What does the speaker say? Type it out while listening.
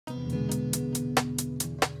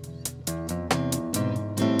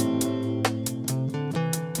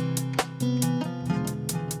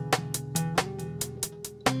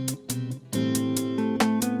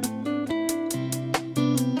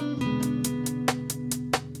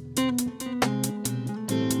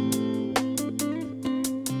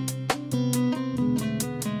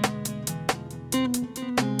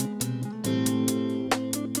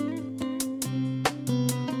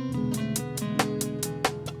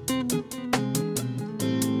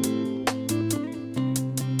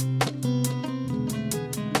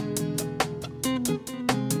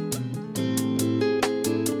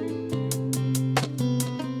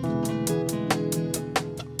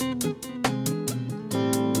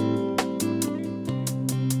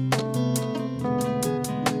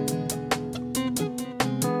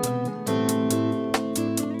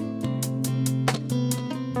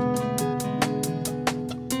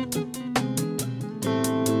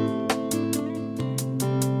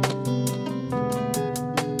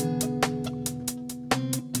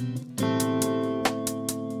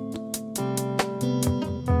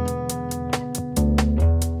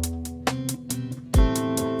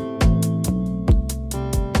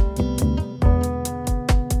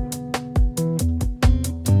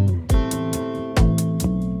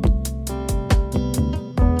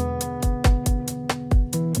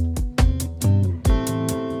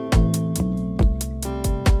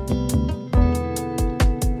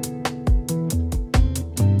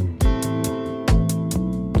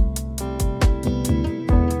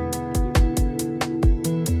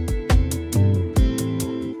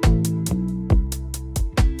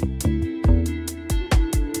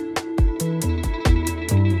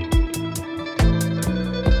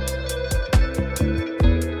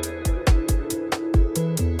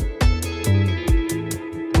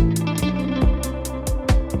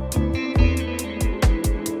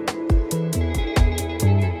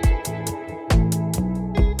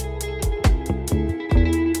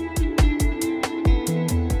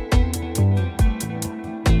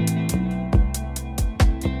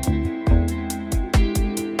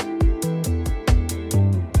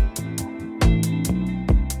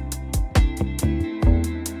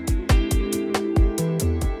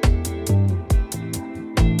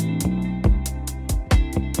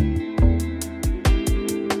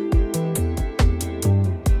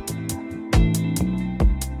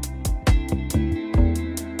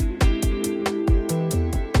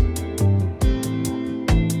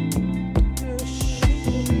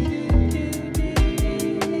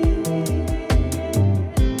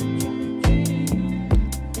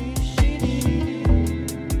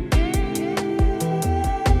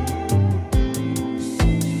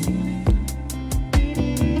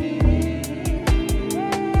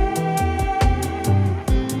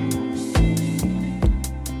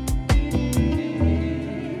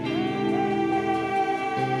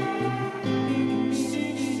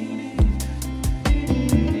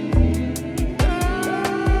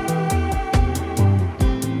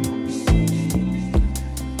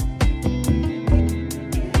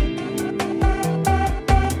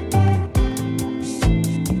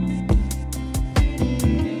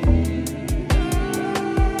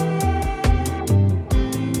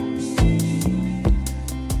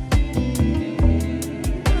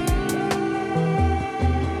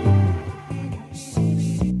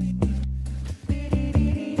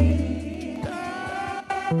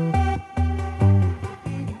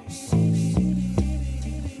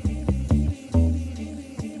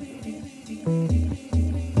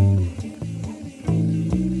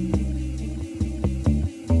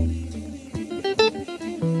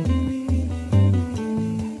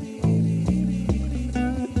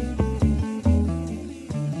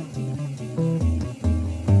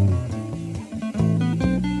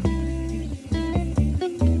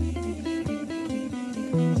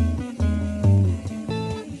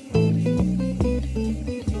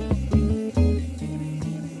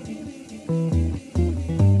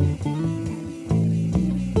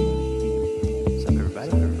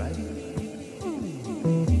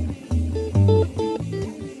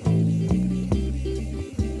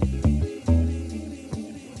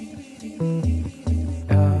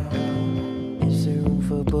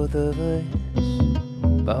both of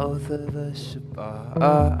us apart.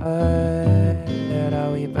 Are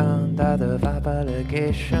we bound by the vibe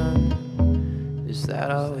allegation? Is that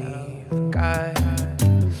all we've got?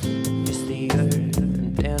 It's the earth,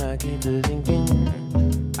 and then I get to thinking,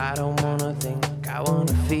 I don't wanna think, I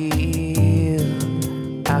wanna feel.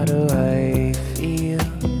 How do I feel?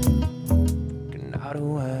 And how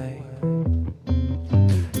do I?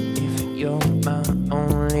 If you're my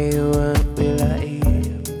only one, will I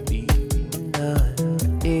ever be enough?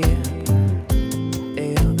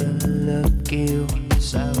 Ever lucky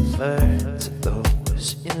ones I refer to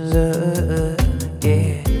those in love.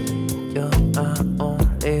 Yeah, you're my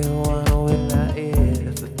only one, will I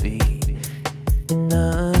ever be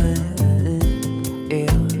enough?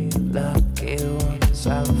 Ever lucky ones I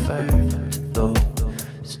refer to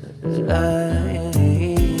those lives.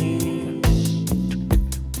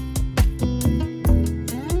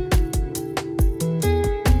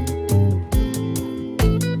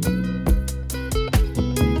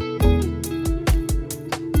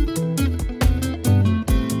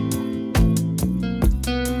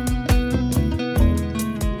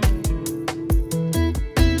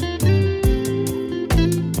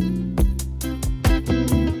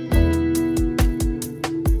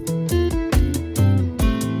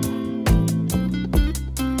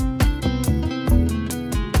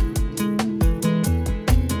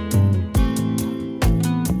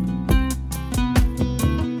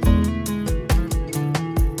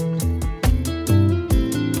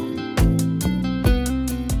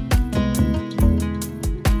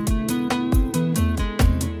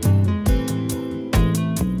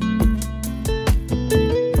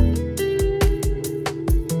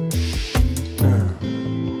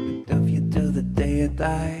 Love you till the day I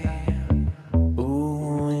die.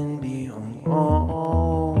 Ooh, and beyond.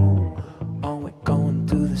 Are we going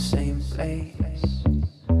to the same place?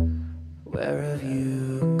 Where have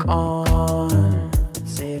you gone?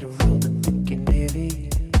 Say the road and thinking heavy.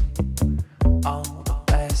 All the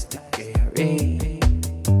past to carry.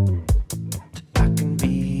 I can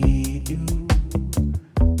be you.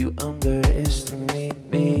 You underestimate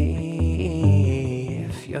me.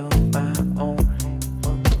 If you're my own,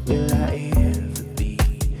 will I ever be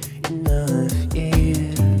enough?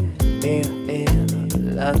 Yeah,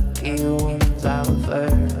 lucky ones I refer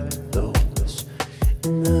to those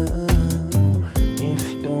enough. If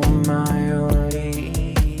you're my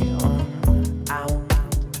only one, I want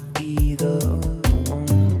to be the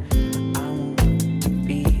one. I want to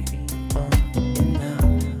be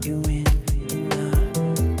enough. You enough.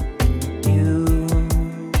 You.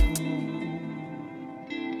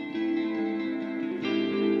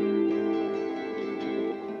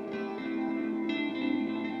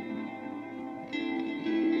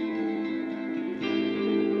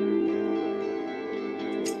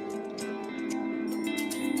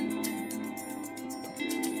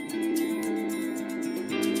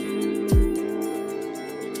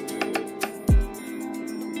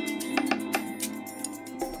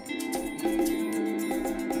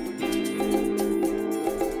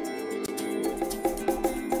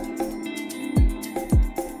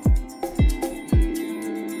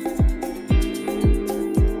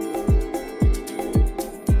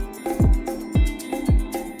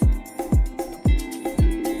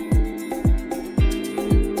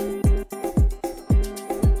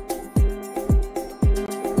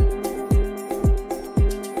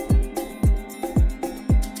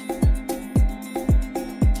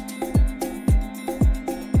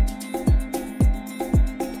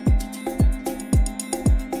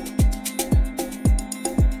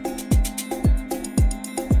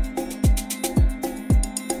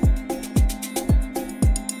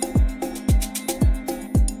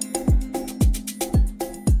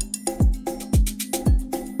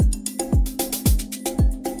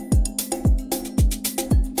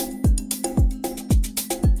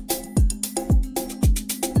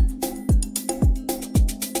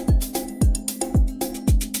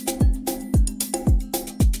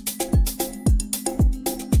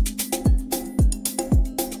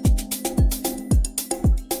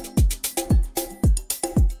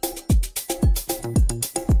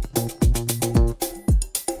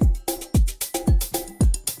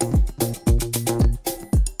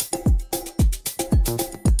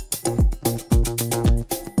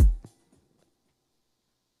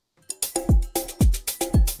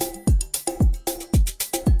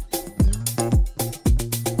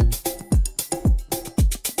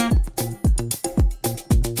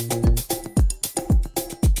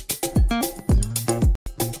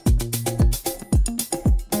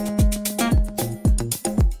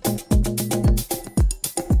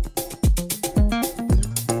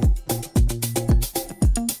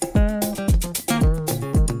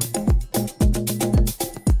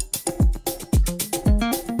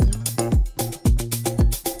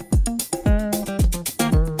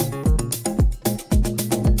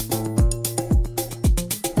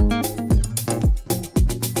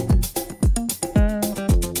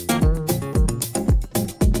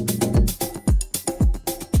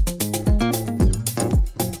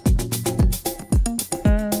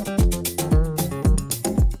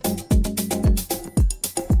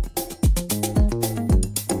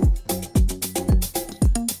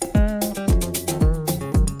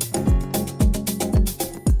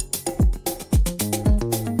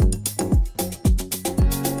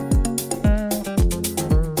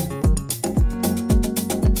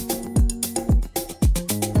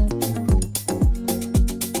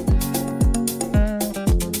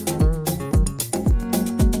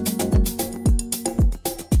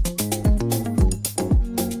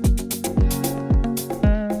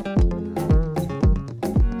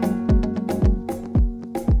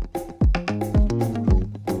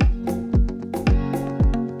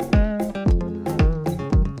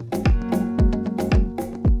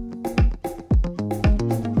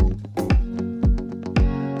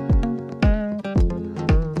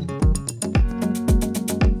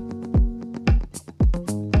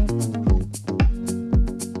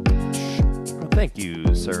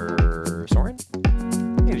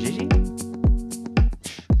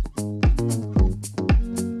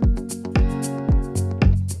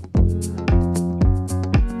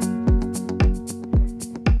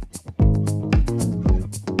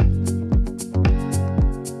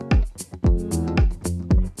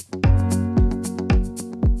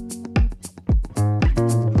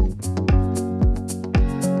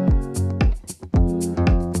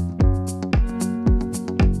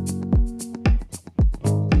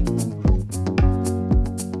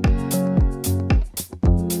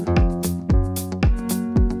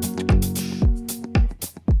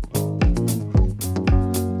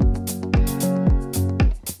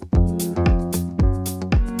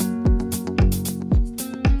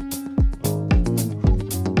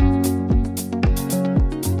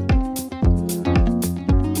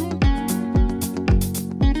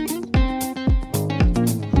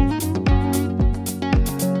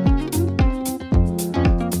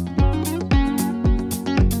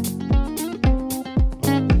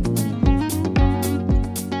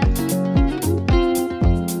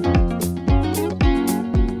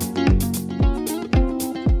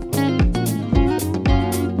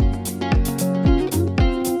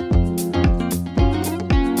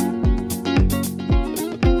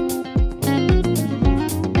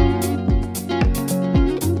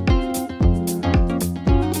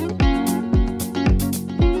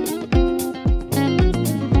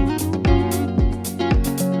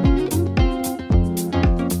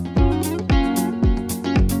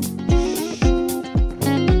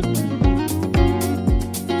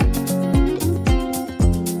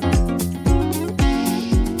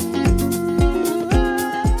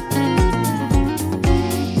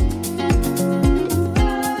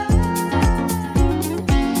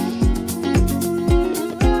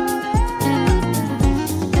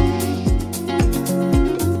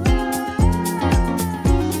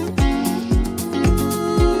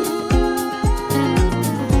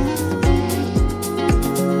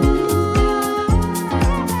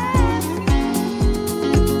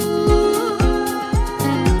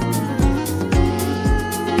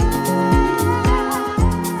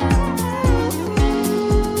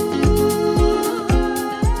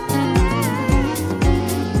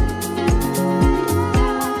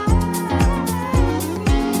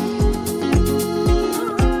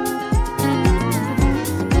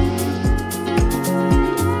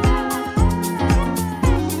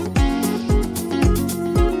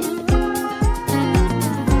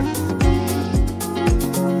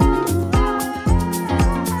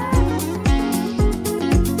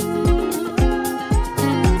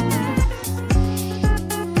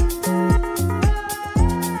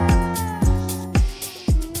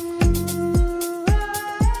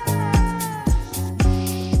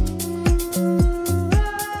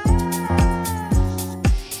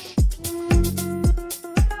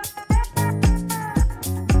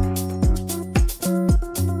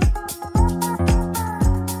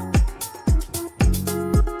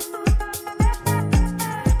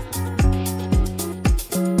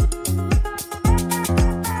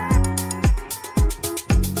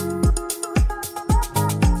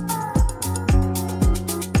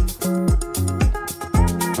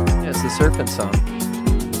 surfing song.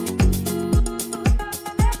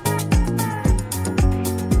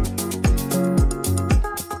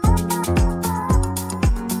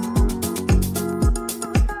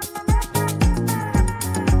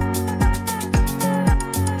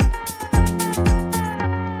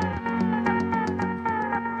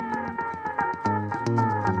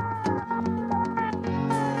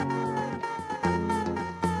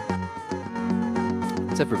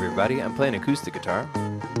 What's up, everybody? I'm playing acoustic guitar.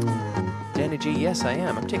 Danny G, yes I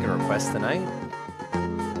am. I'm taking requests tonight.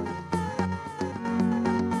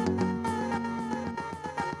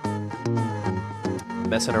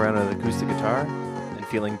 Messing around with acoustic guitar and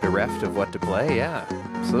feeling bereft of what to play? Yeah,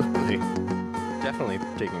 absolutely. Definitely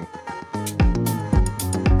taking...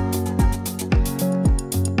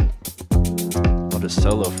 I'll just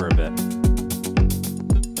solo for a bit.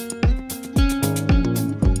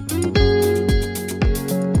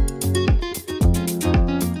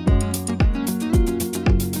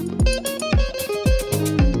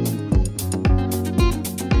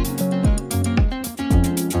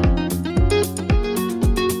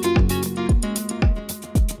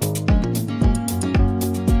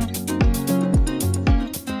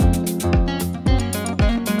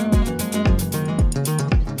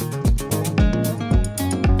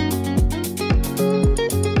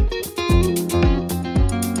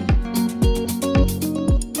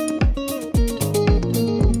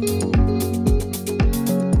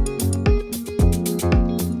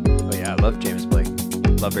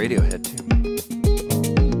 Love Radiohead too.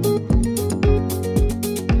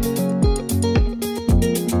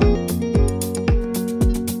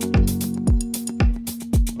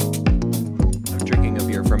 I'm drinking a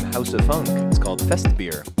beer from House of Funk. It's called Fest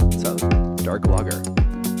Beer. It's a dark lager.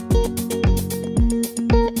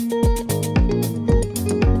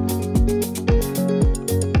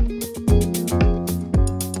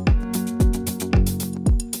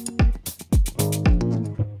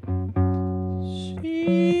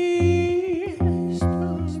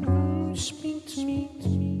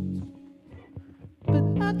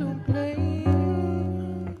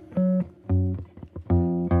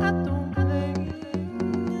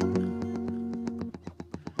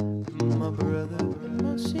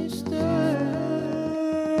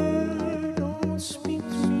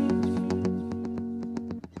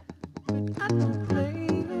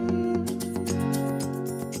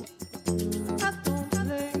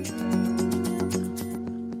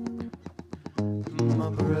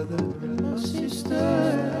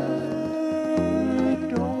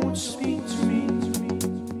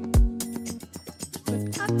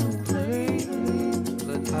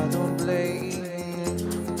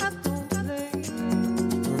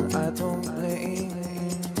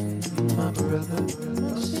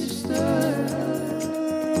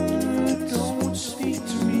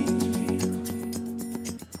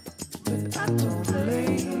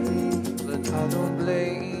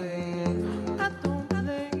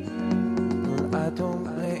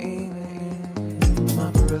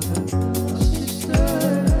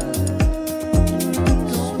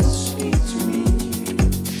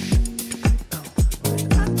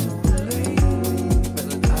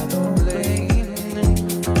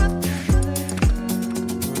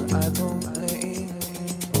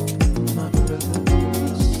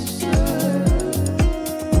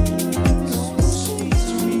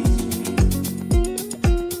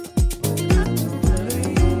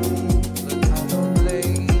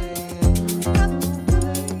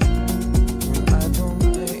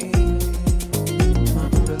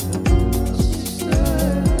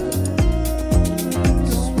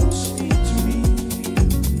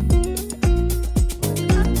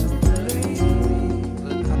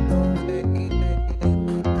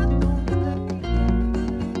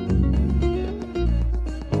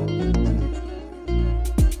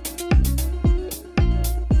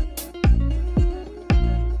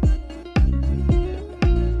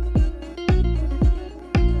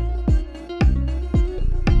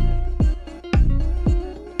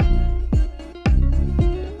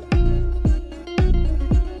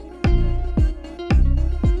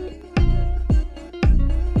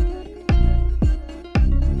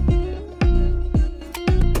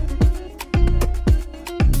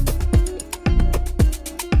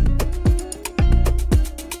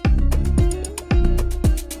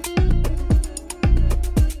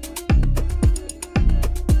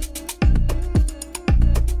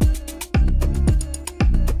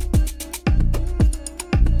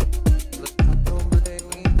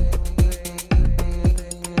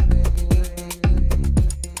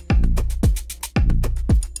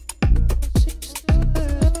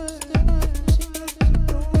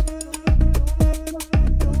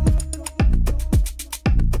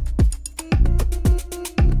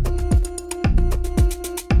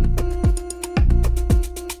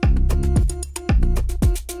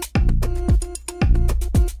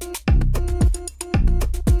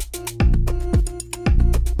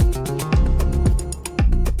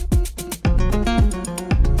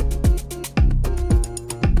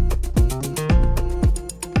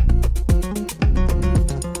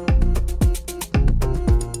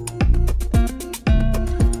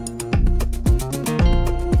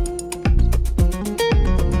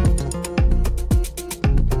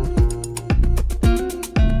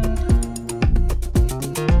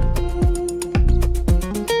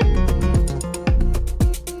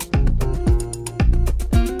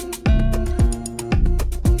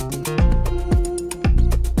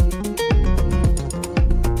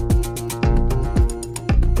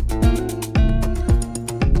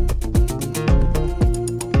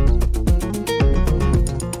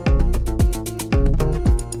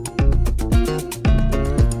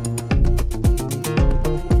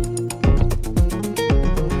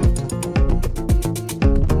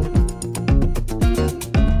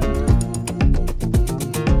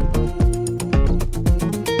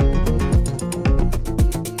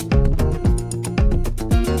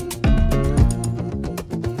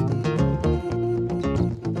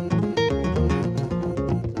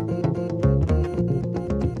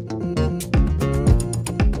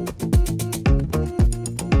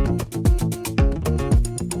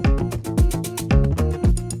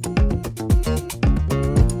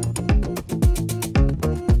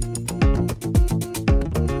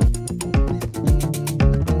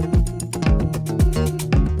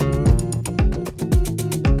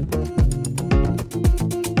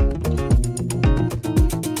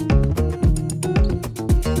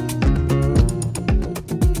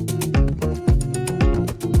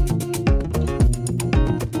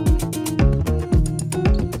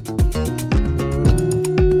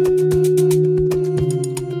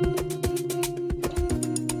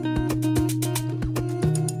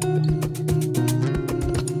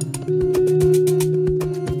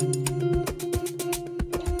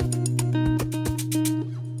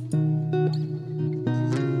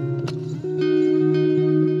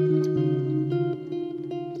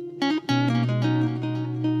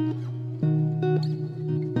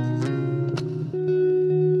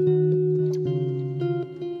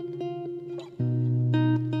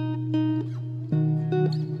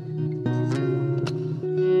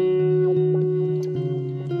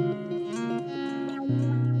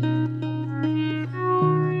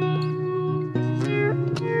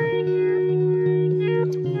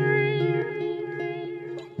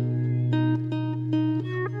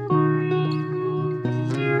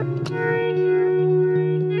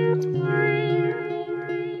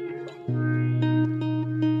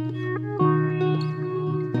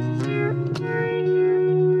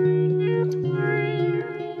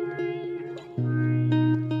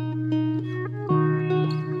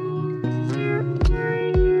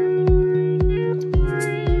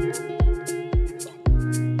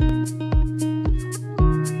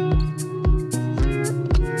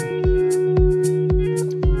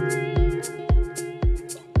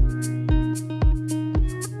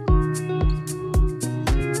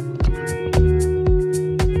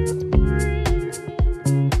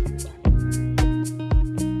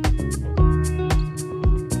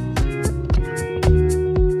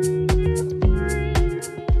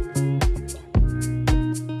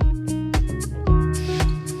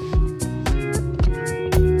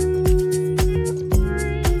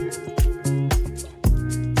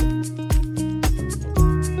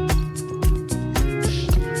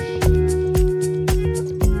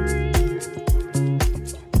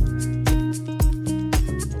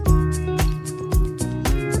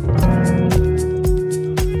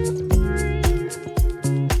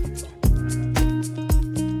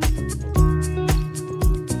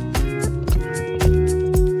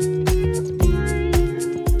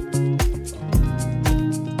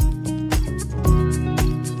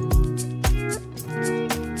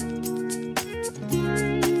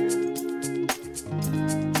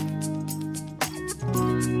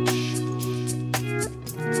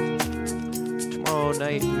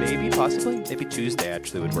 tonight, maybe, possibly. Maybe Tuesday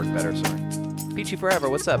actually would work better, sorry. Peachy Forever,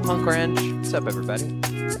 what's up? Punk Ranch, what's up, everybody?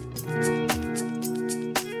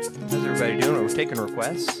 How's everybody doing? We're taking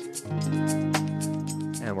requests.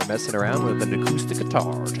 And we're messing around with an acoustic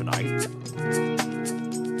guitar tonight.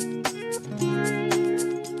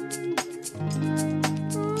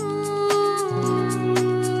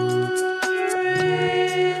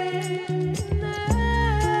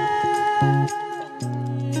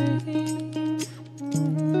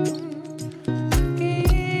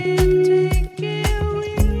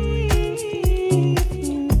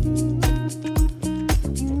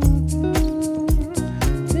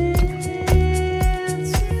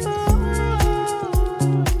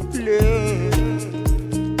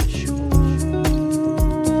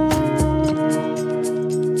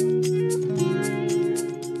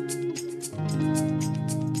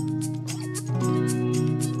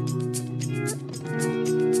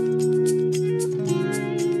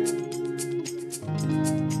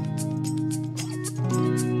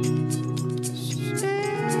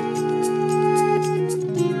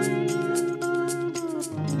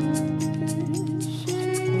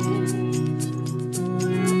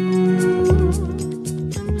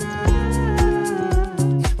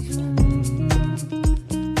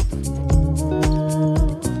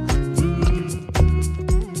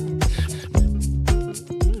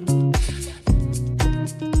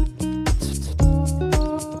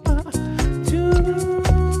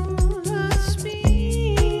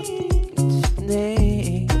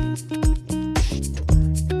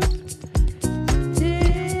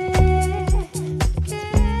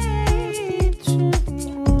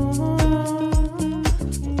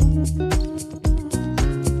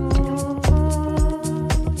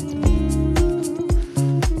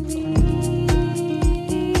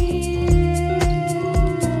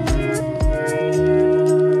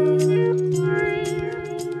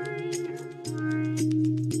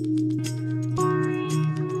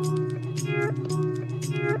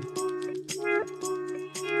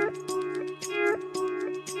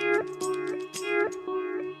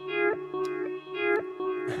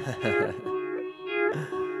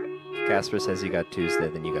 Casper says you got Tuesday,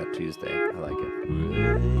 then you got Tuesday. I like it.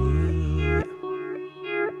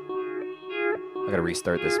 I gotta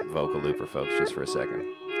restart this vocal looper, folks, just for a second.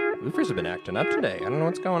 Loopers have been acting up today. I don't know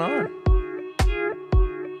what's going on.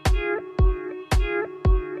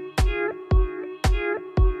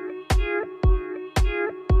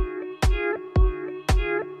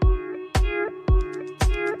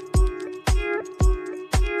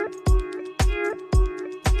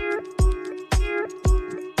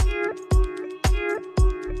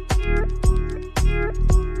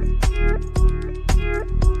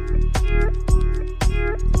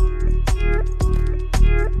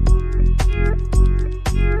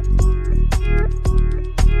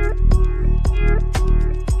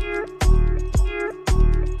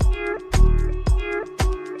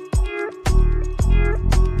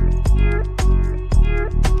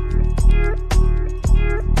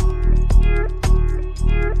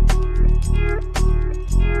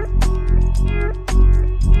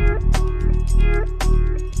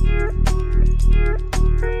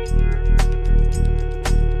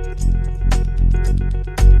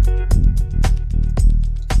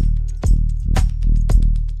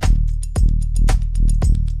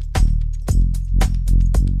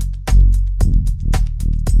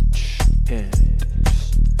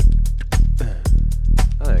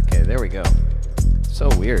 Okay, there we go. So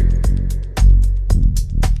weird.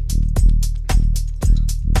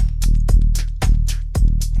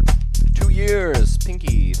 Years,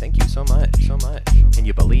 Pinky, thank you so much, so much. Can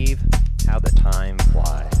you believe how the time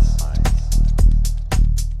flies?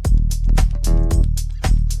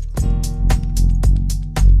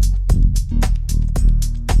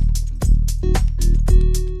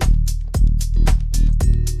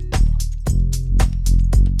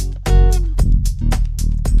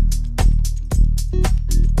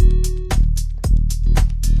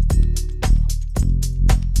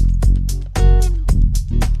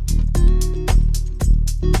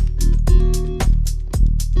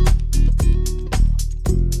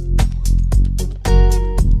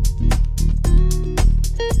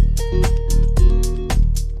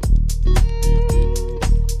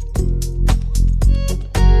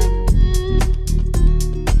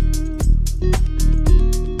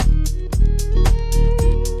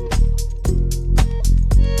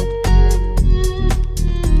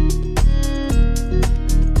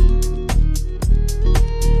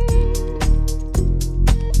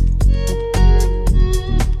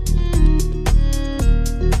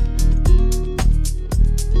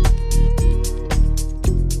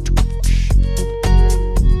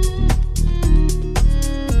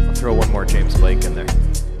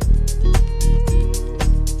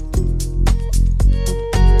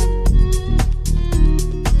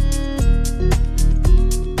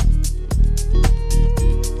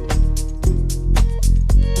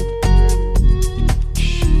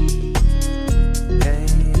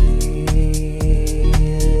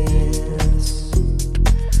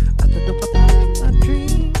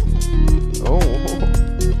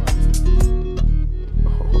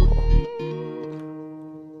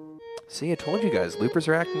 See, I told you guys, loopers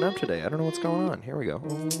are acting up today. I don't know what's going on. Here we go.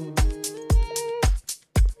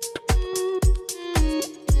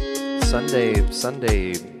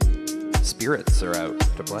 Sunday spirits are out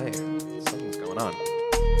to play. Something's going on.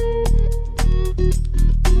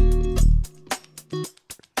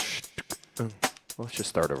 Let's just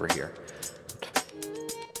start over here.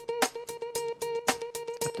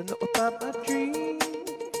 I don't know about my dreams.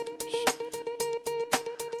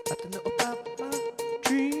 I don't know about my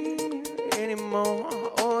dreams anymore.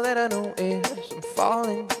 All that I know is I'm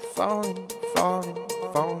falling.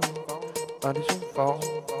 Might as well fall.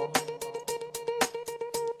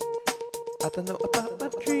 I don't know about my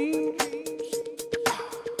dreams.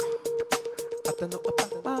 I don't know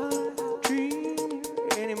about my dreams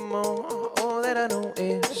anymore. All that I know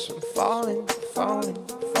is I'm falling.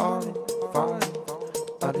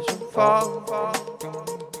 Might as well fall.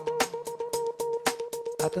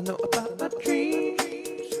 I don't know about my dreams.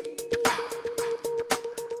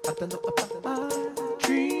 I don't know about my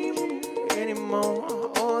dreams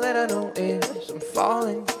anymore. All that I know is I'm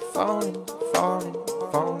falling.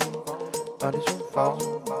 Might as well fall.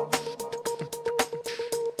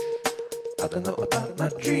 I don't know about my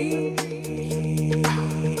dreams.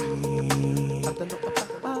 I don't know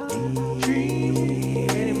about my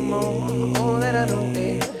dreams anymore. All that I know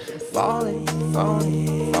is I'm falling.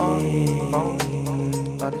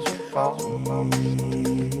 Might as well fall.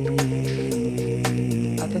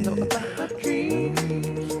 I don't know about my dreams.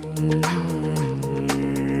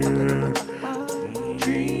 I don't know about my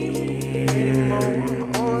dreams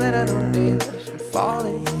anymore. All that I know is I'm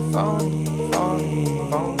falling.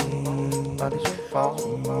 Might as well fall.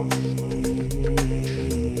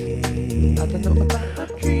 I don't know about my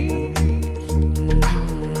dreams.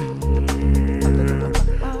 I don't know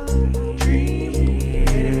about my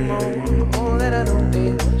dreams anymore. All that I know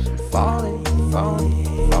is I'm falling.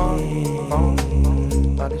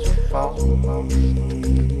 Might as well fall.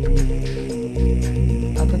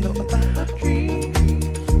 I don't know about my dreams.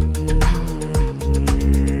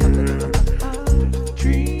 I don't know about my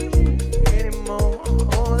dreams anymore.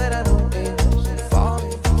 All that I know is I'm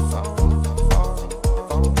falling.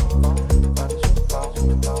 Might as well fall.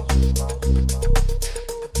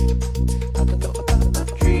 I don't know about my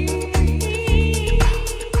dreams.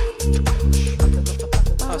 I don't know about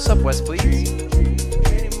my What's up, West, please?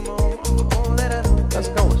 anymore. All that I know How's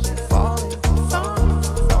it going? is I'm falling.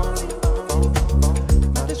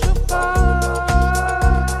 Might as well fall.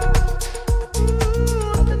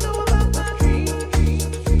 I don't know about my dreams.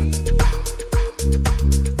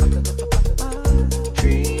 I don't know about my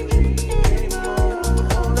dreams anymore.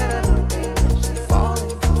 All that I know is I'm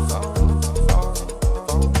falling.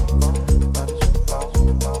 Might as well fall.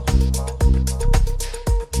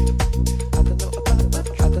 I don't know about my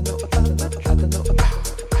dreams. I don't know about my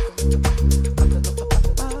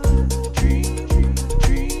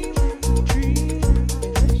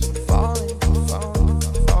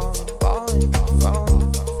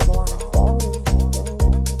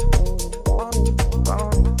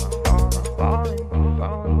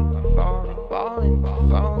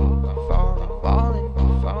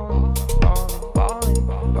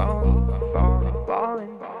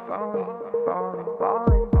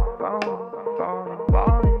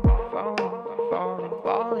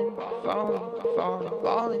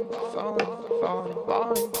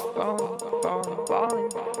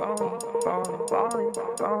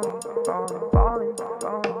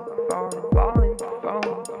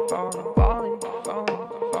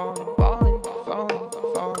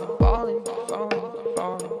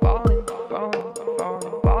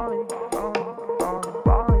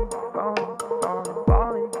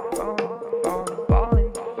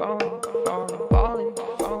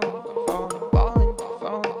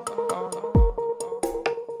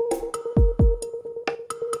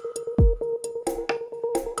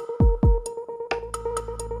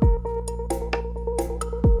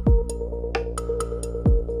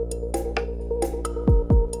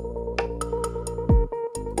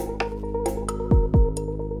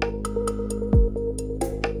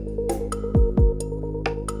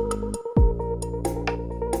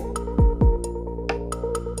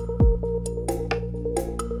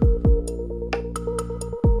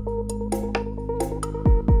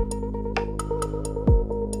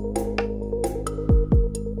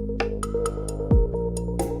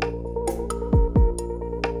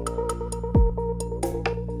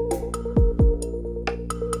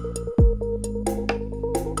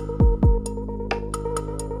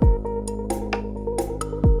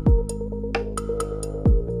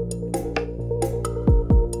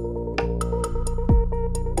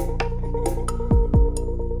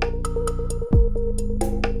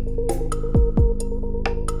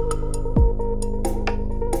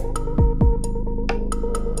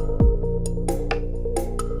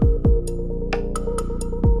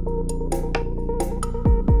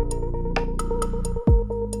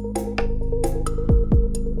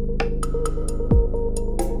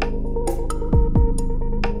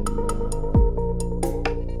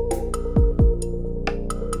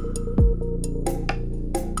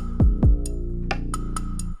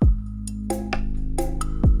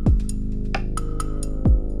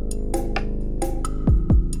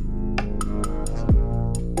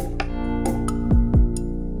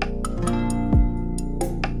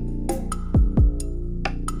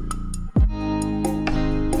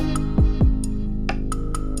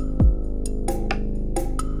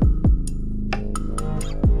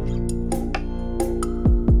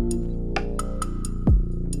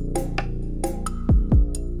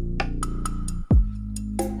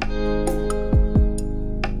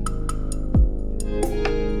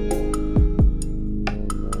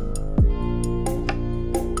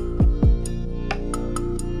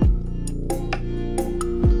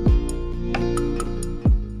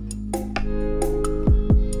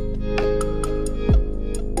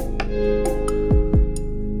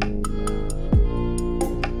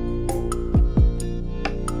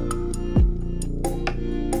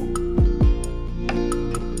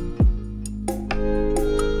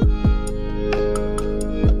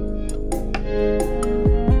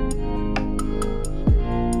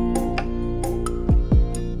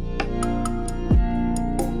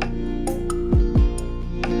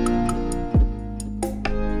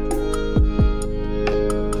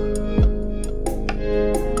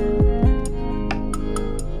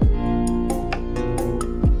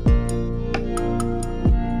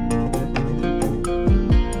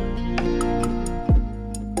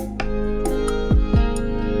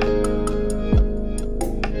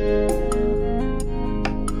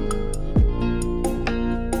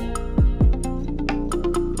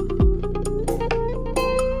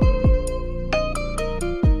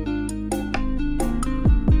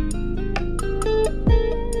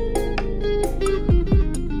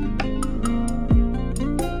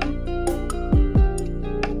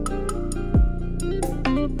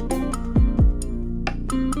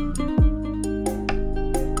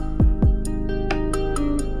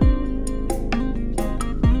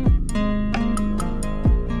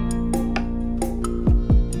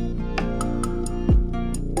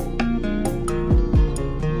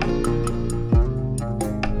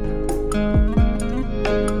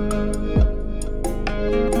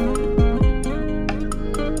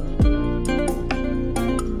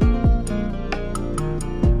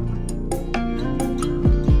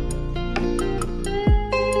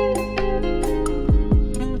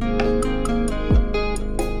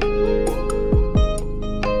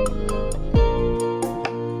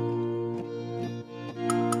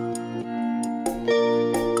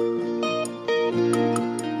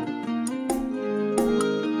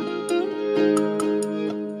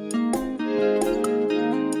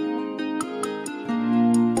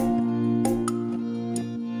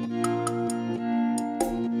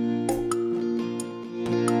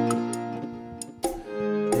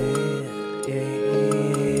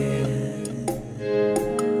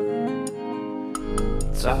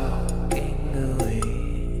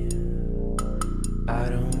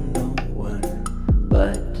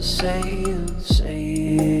say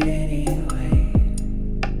it anyway.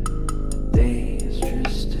 Day is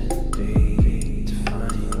just a day to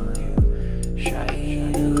find you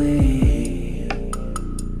shying away.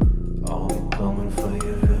 Oh, I'm coming for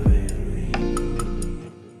you, baby.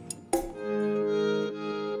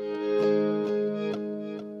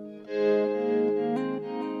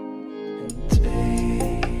 And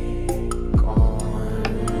take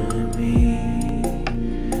on me,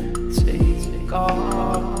 take on.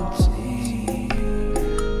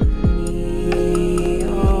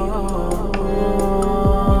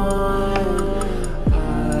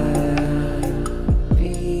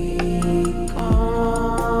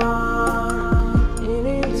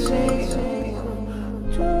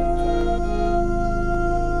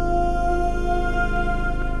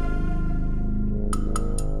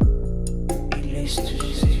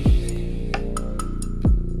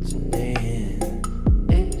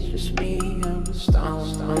 It's just me, I'm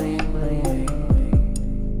stumbling.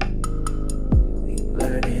 We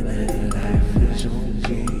learning that life is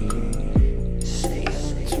okay. Say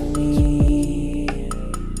it to me.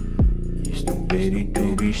 It's no better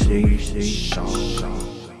to be safe, it's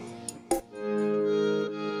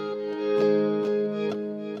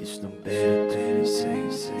no better to be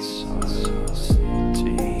safe,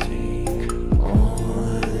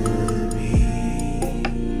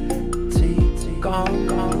 gone,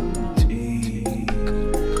 take me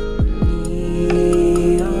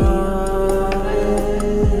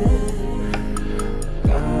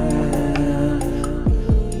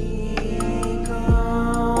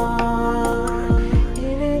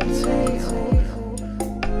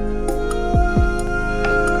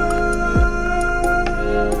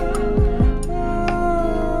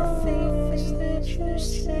things that you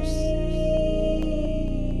say,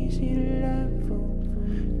 easy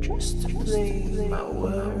love, just to play my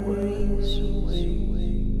worries away.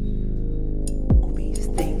 All these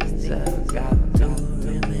things I've got to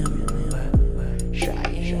remember,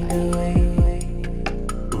 shying away.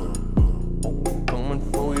 Oh, I'm coming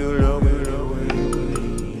for your love.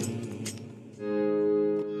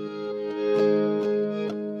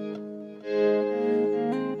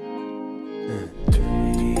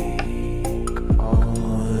 Take on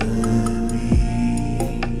me,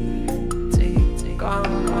 take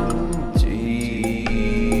on.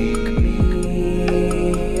 Take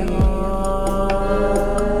me on.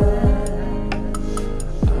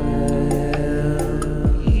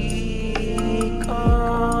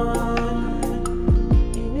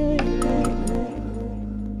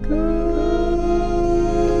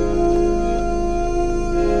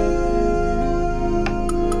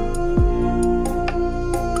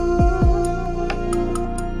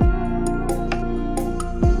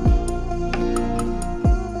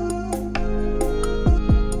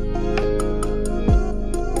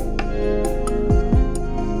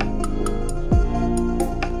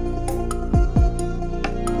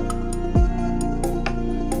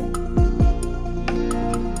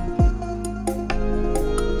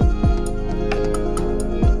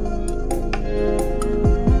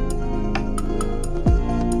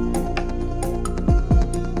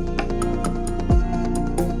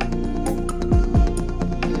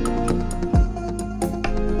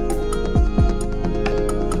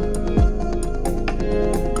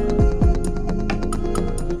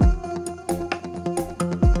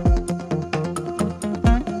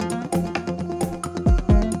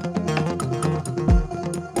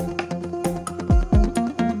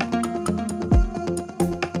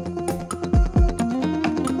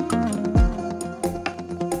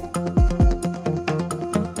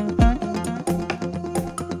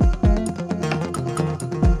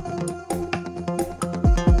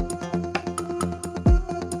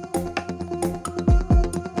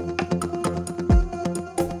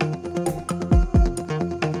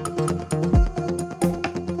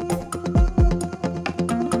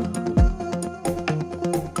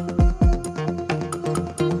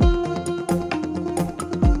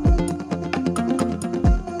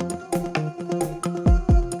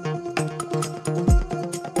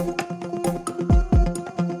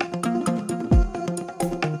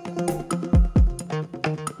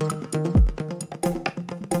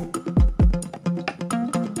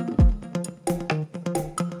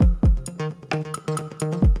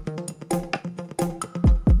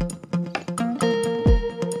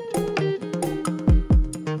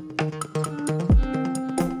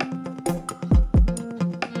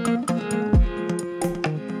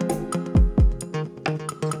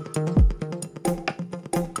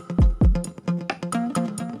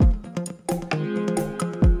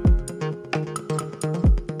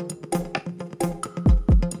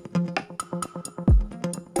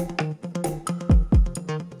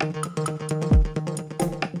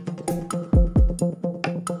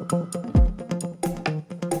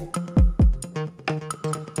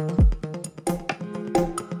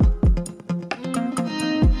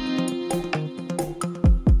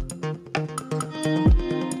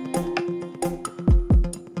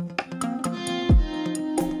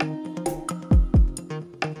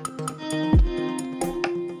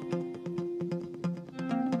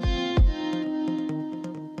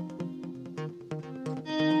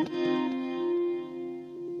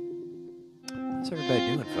 How's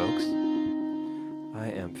everybody doing, folks? I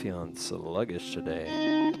am feeling sluggish today,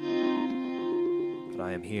 but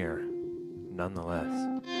I am here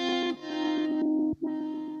nonetheless.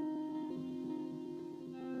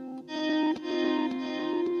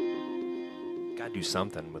 Gotta do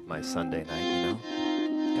something with my Sunday night, you know?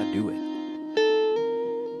 Gotta do it.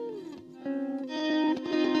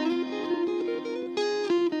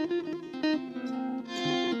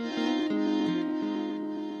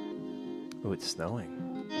 Oh, it's snowing.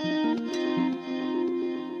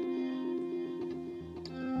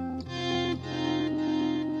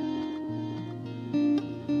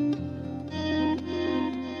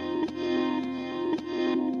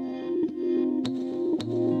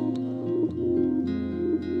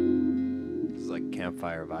 This is like a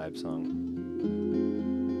campfire vibe song.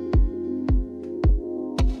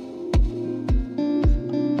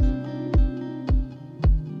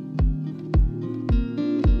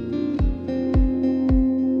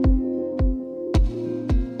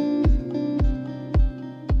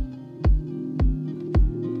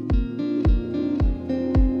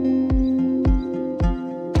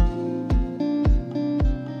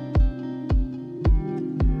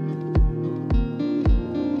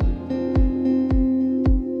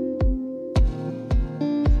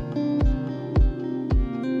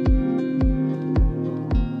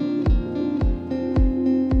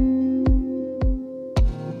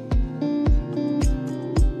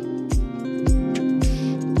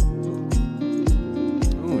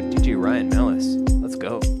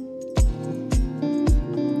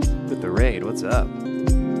 What's up?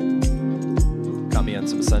 Caught me on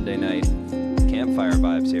some Sunday night campfire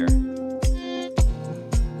vibes here.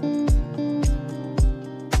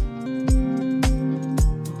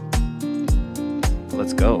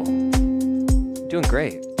 Let's go. Doing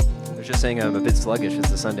great. I was just saying I'm a bit sluggish.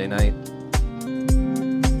 It's a Sunday night.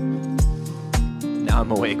 Now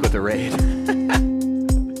I'm awake with a raid.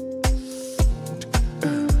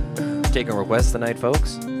 Taking requests tonight,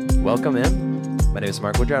 folks. Welcome in. My name is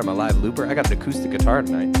Mark Woodrow. I'm a live looper. I got an acoustic guitar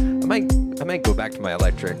tonight. I might go back to my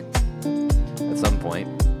electric at some point.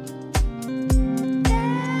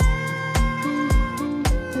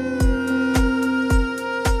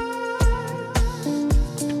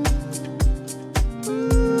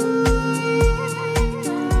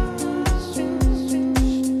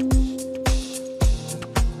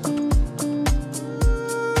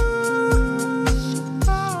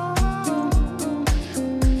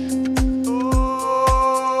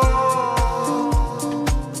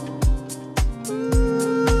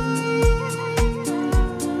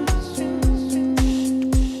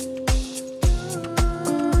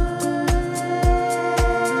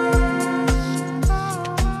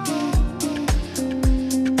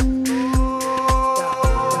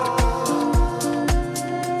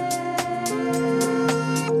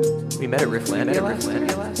 Met at Rifflandia last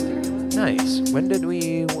year. Nice. When did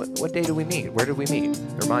we? What day did we meet? Where did we meet?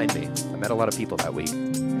 Remind me. I met a lot of people that week,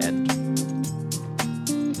 and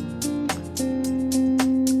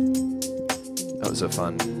that was a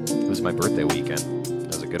fun. It was my birthday weekend. That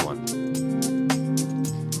was a good one.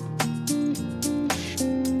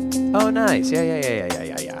 Oh, nice. Yeah. I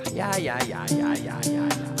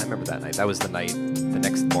remember that night. That was the night. The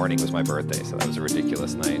next morning was my birthday, so that was a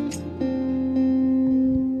ridiculous night.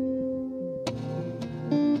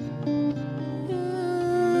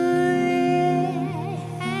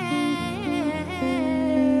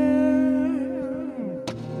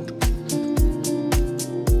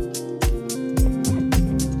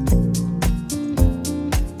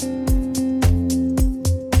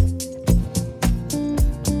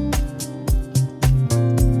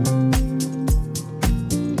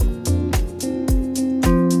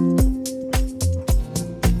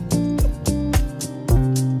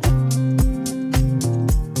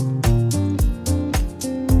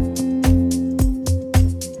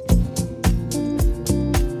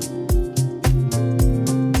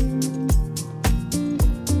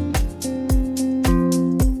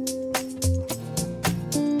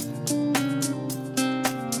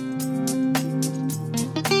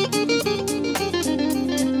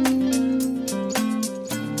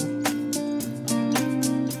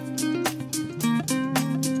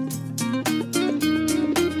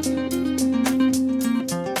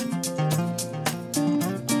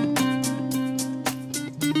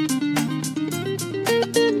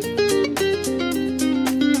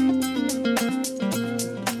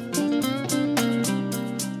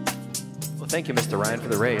 Thank you, Mr. Ryan, for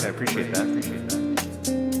the raid. I appreciate that.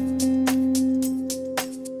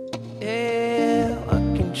 Yeah, I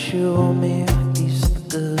can chew me like these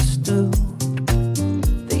suckers do.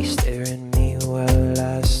 They stare at me while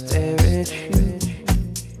I stare at you.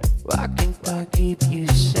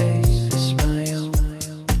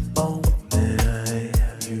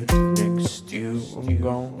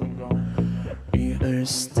 Mirror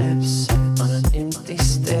steps on an empty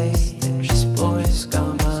stage. This boy's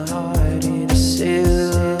got my heart in a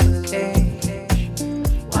silver cage.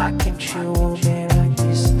 Why can't you hold me like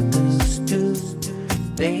these girls do?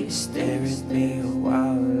 They stare at me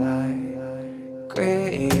while I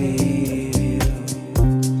crave you.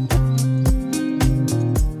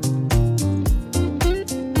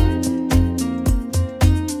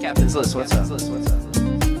 Captain's List, what's up?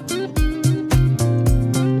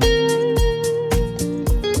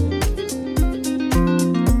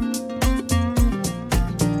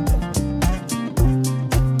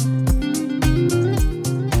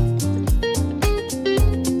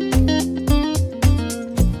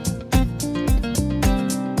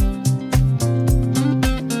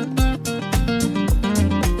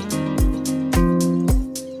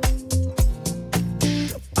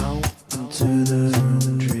 To the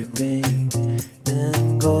room dripping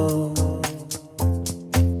in gold.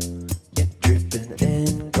 Yeah, dripping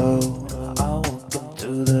in gold. I walk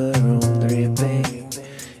into the room dripping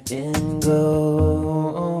in gold.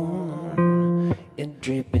 Yeah,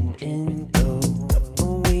 dripping in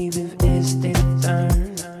gold. We've invested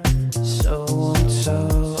time, so I'm so.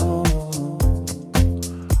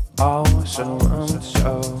 Oh, so I'm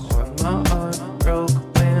so. My heart broke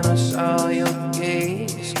when I saw your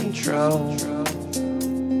gaze control.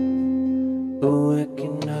 Oh, I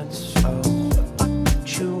cannot solve. Why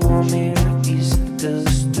can't you want me like these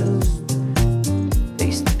girls do?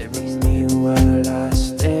 They stare at me while I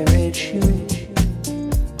stare at you.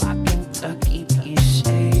 Why can't I keep you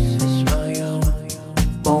safe as my own?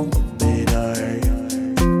 Moment I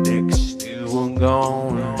next to a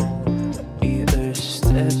gone. Either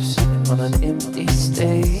steps on an empty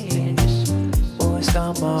stage. Boys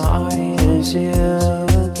got my heart in a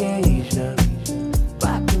silver cage now.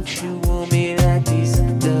 Why can't you want me like these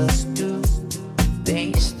girls do?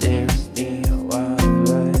 They stare at me while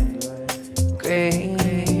I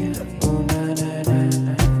crave. Oh, na na na na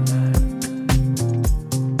na.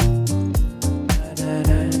 Na na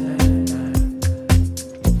na na na.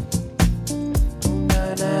 Na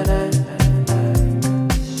na na na na.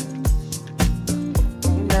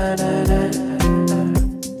 Na na na na.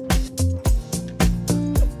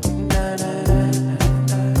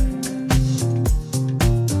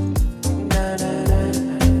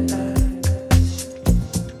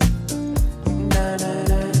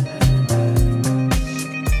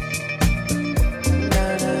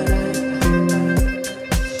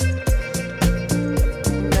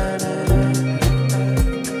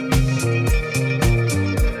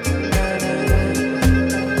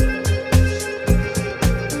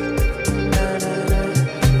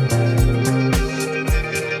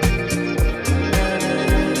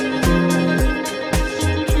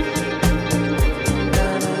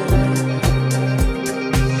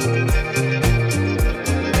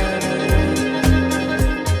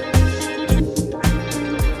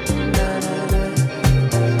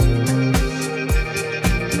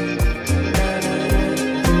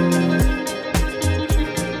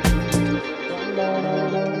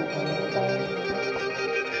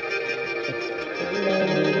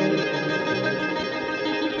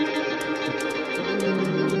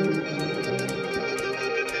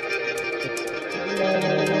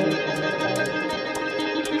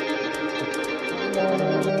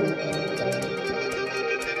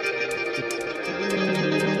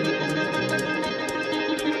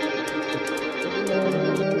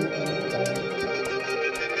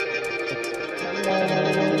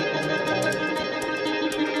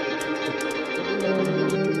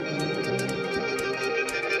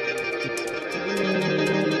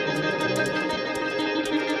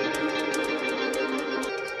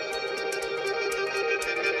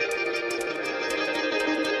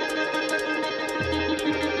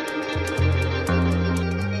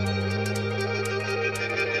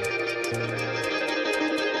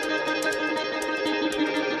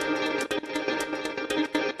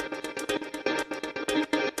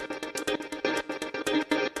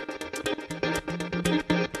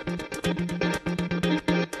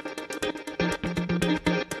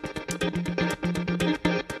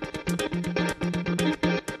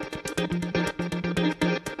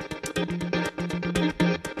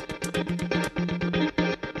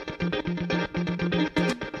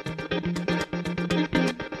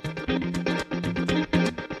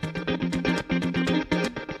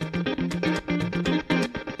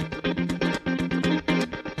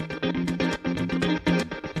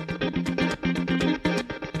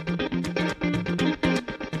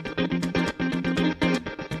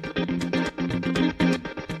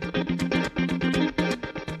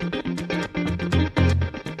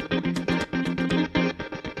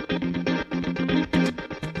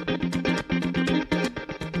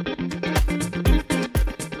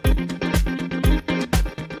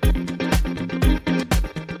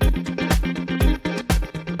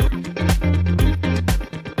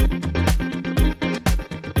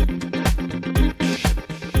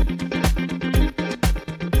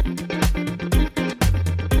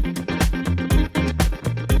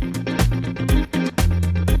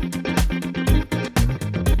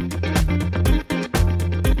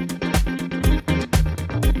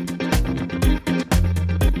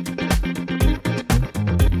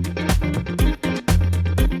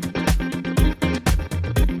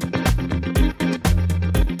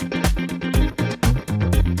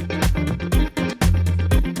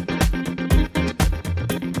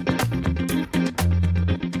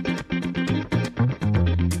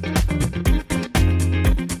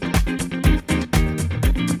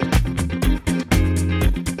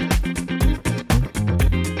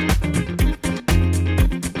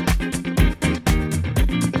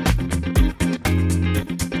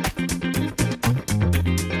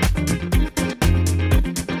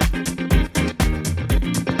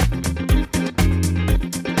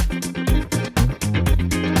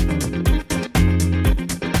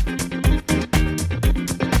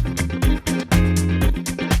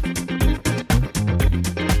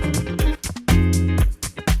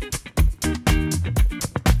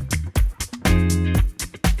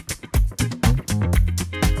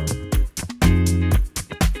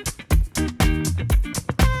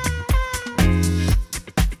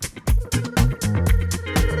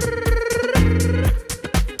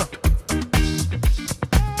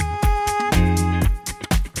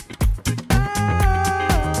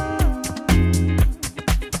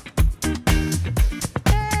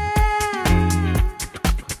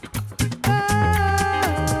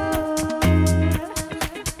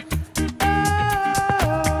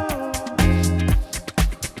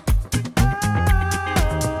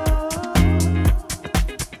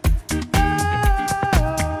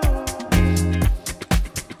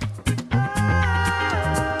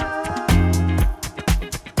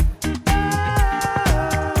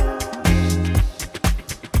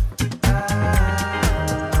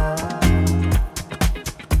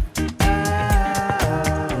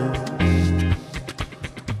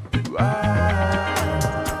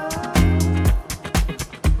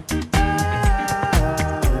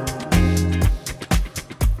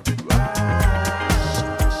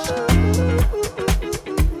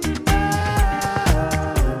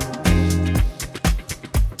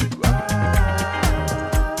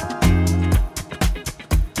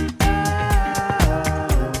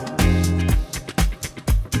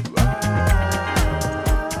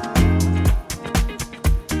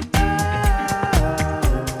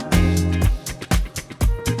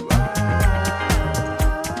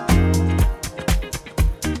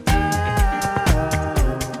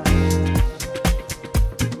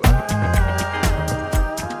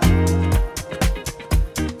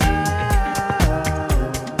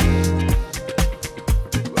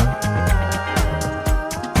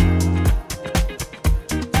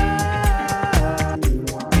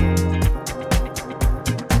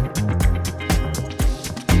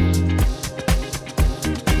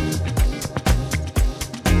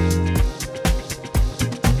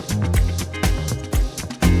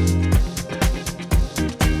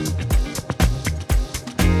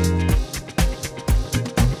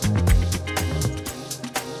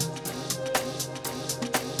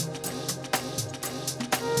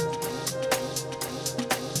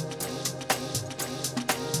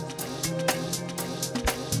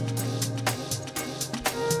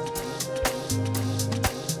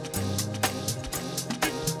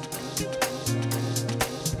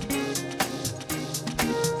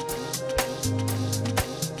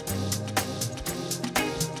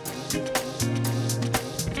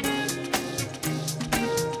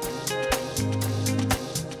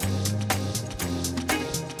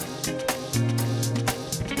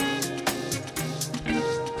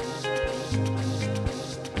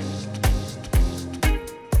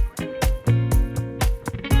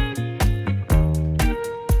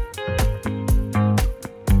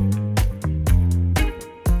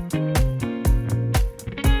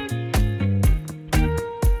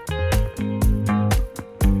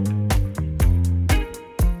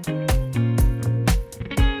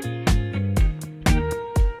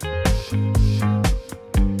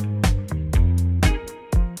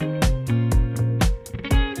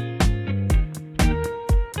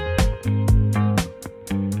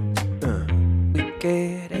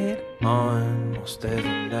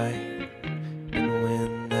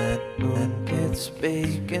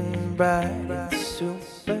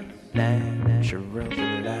 natural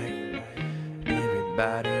light.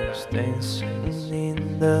 Everybody was dancing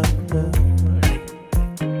in the moonlight.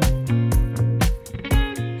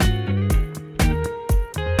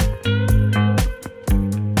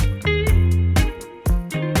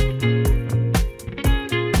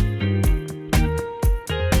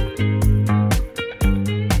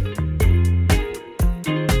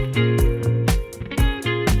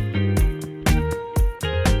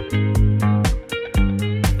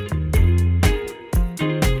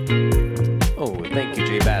 Thank you,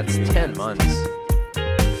 J-Bats. 10 months.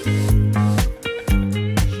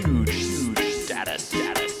 Huge status.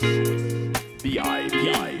 VIP.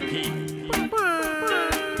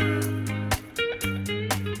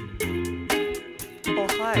 Oh,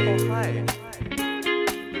 hi.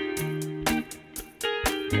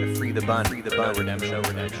 Gotta free the bun. Redemption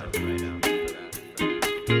right now.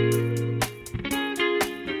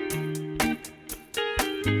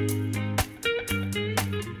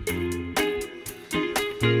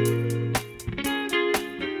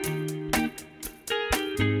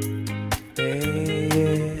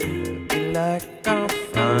 Like I'm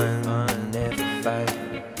fine, never fight.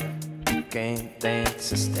 You can't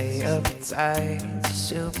dance and stay uptight.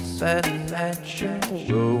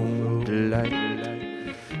 Supernatural delight.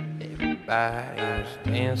 Everybody was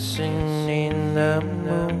dancing in the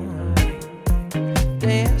moonlight.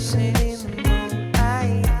 Dancing in the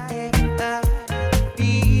moonlight.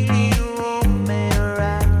 Feeling romance,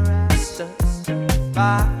 right? Such a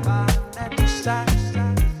vibe that decides.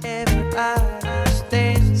 Everybody's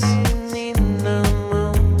dancing.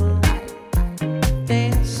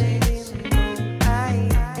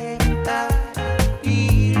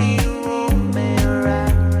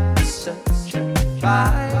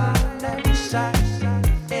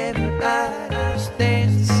 Everybody's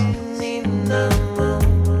dancing in the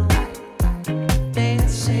moonlight,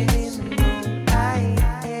 dancing in the moonlight,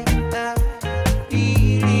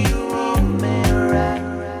 feeling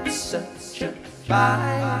romance, such a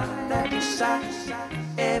vibe that decides.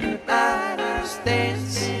 Everybody's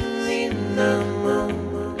dancing in the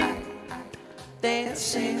moonlight,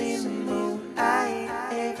 dancing in the moonlight,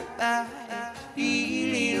 everybody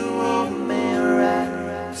feeling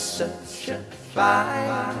romance, such a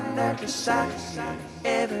vibe that decides.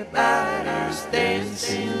 Everybody's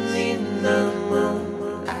dancing in the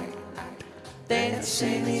moonlight,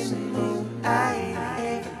 dancing in the moonlight,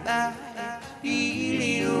 everybody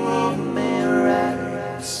feeling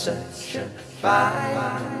romance, such a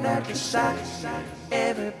vibe that decides.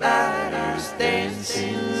 Everybody's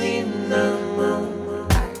dancing in the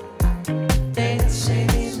moonlight, dancing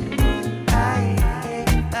in the moonlight,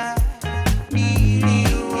 everybody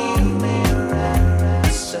feeling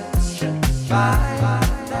romance, such a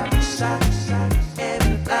vibe that decides.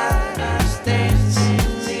 Everybody's dancing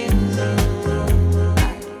in the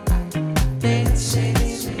moonlight, dancing in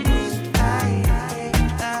the moonlight,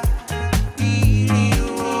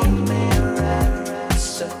 feeling romance,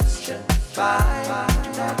 such a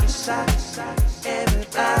vibe that decides.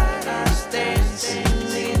 Everybody's dancing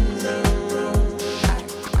in the moonlight,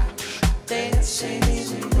 dancing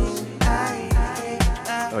in the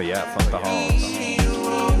moonlight. Oh yeah, Funk the Halls.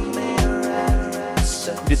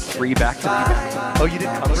 You did 3 back-to-back. Oh, you did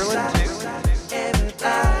Cumberland too?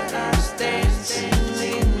 Everybody's dancing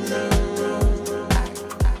in the moonlight,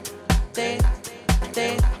 feeling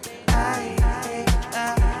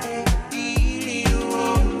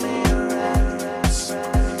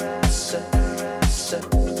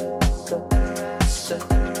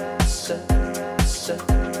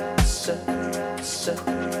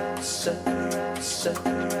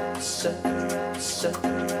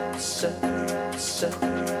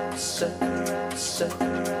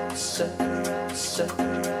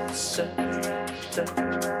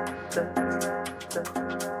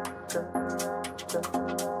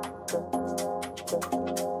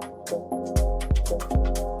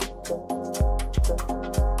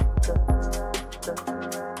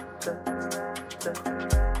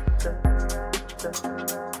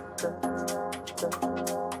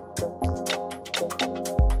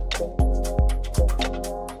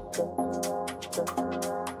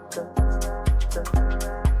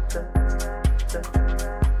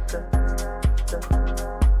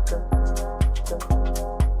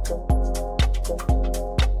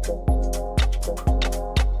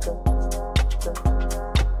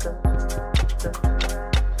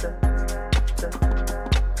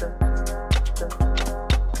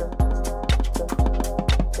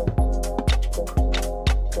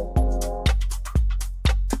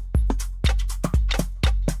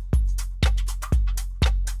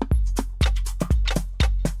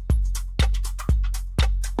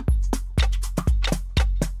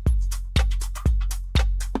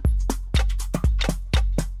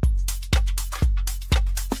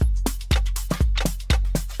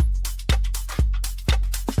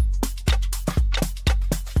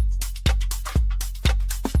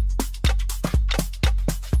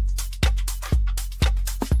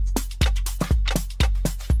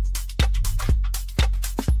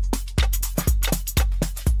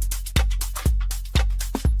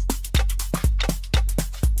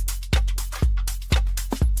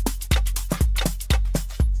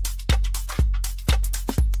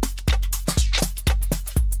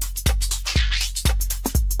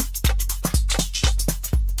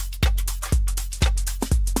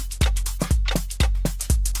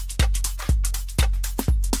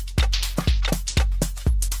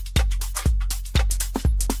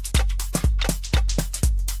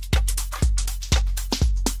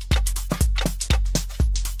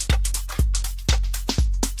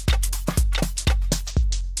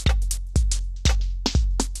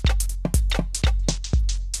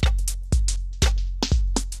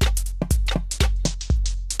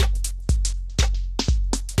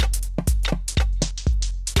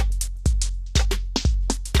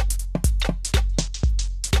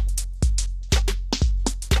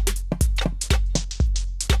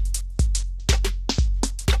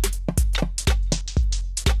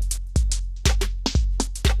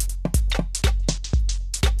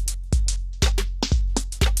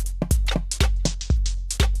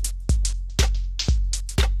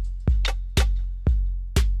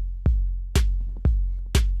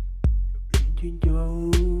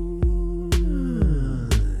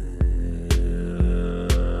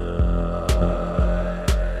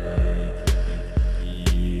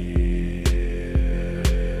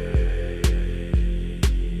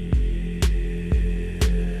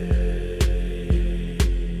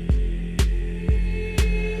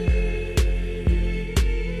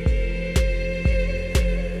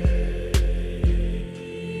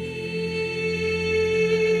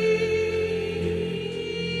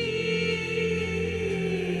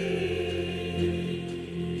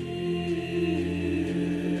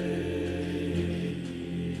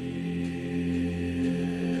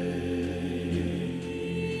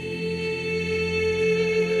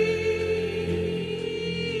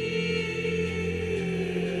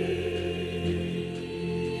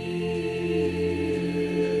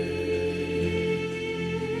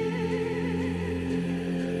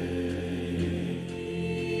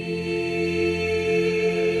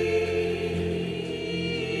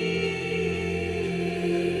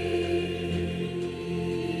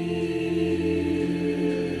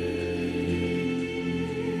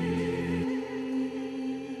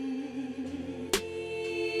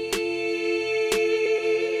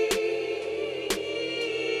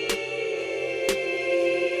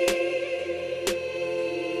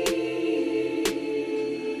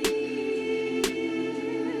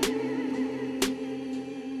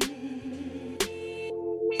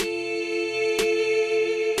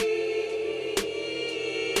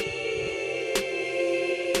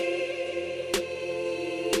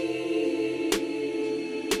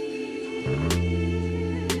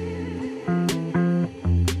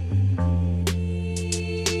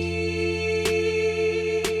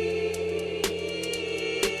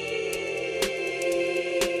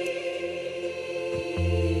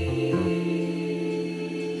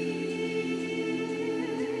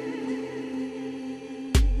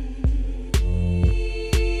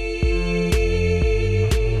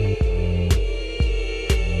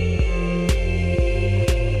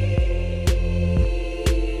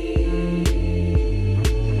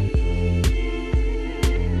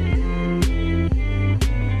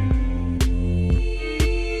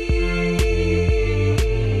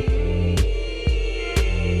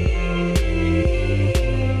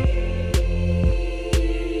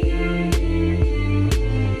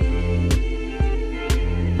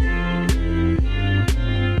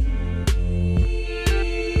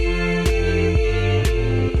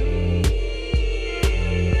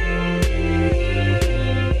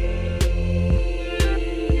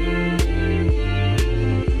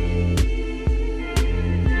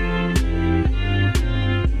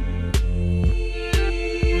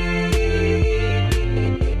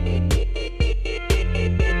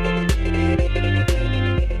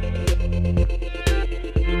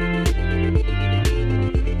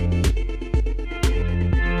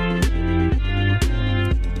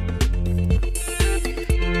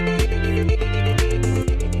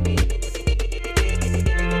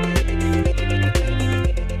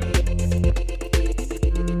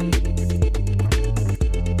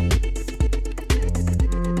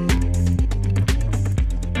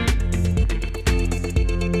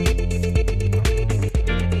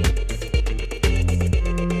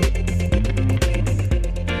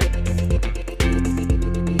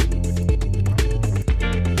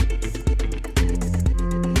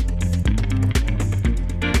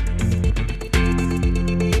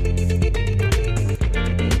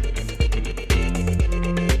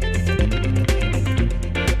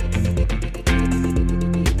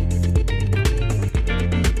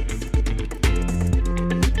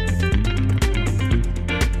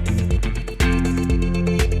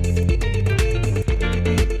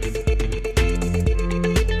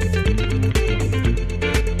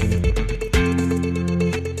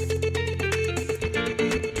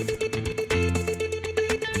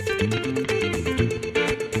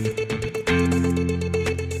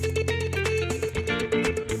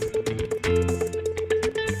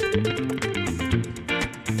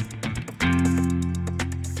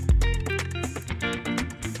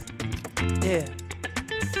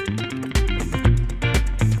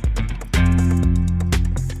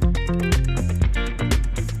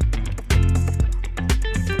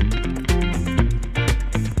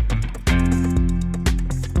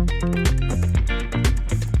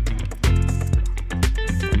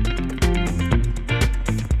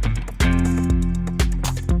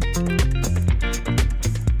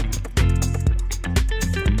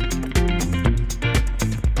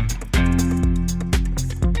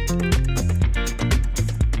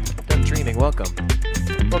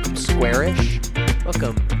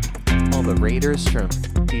Raiders from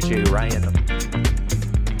DJ Ryan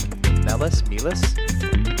Melis? Melis?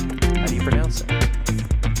 How do you pronounce it?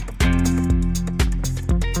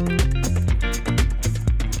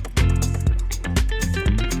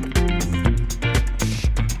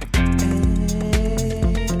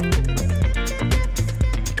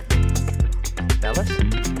 Melis?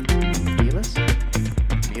 Melis?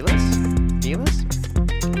 Melis? Melis?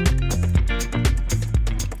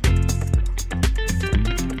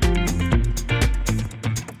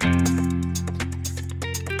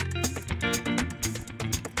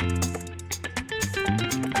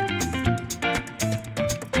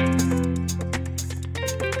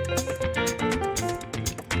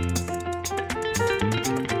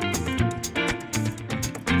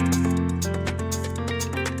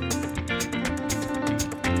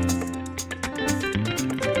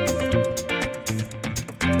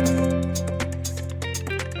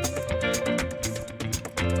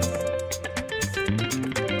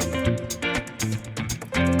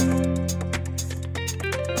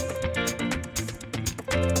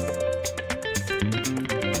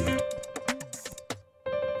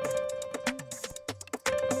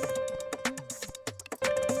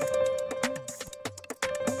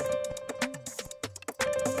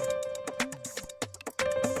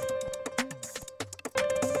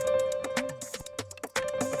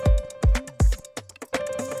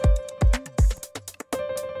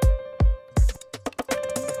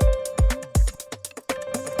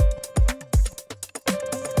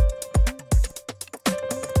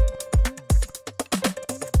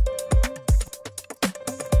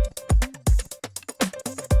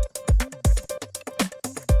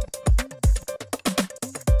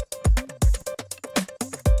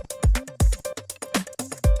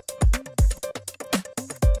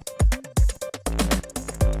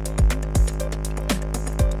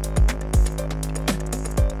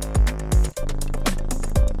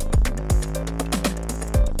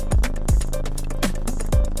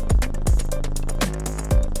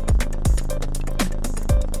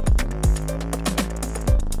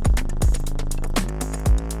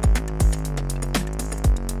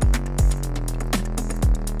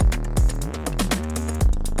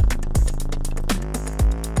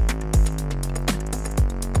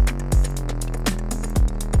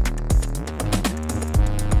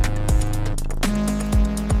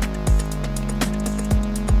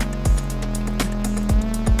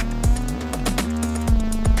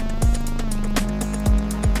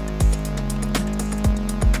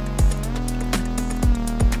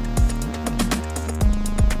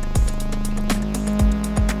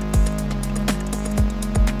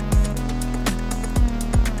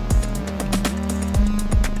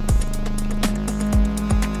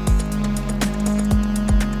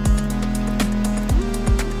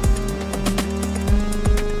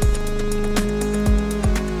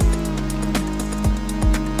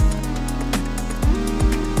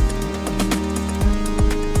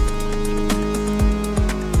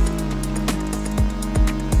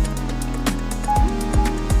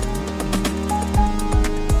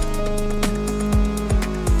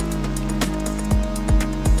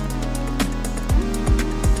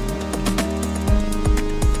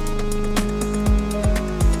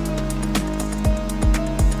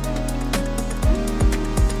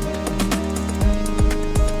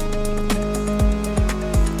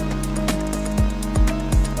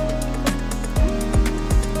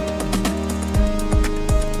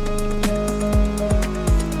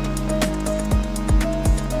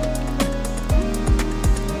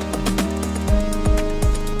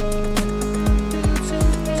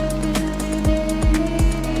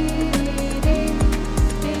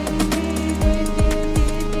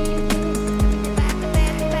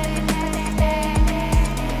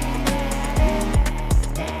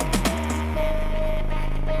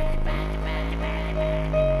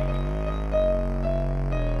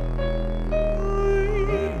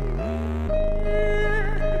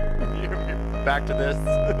 Back to this.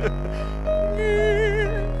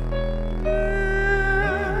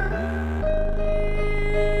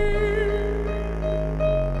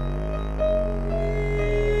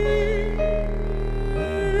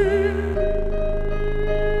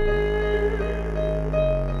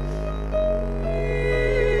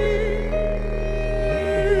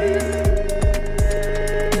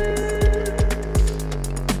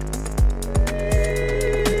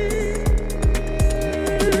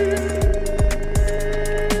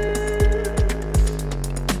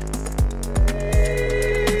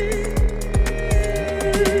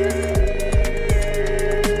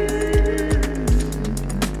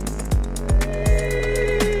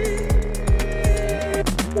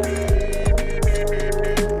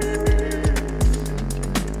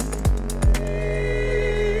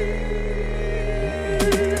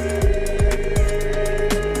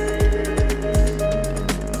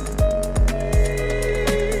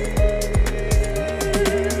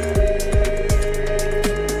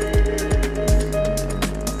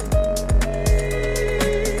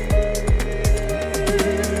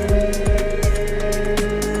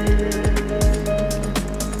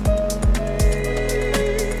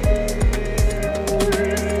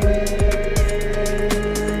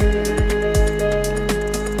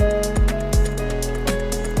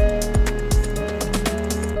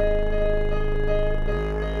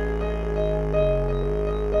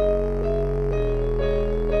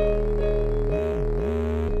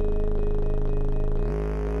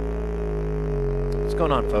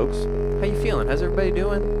 going on, folks? How you feeling? How's everybody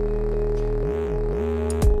doing?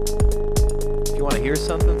 If you want to hear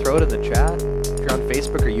something, throw it in the chat. If you're on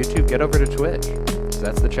Facebook or YouTube, get over to Twitch. 'Cause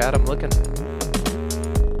that's the chat I'm looking at.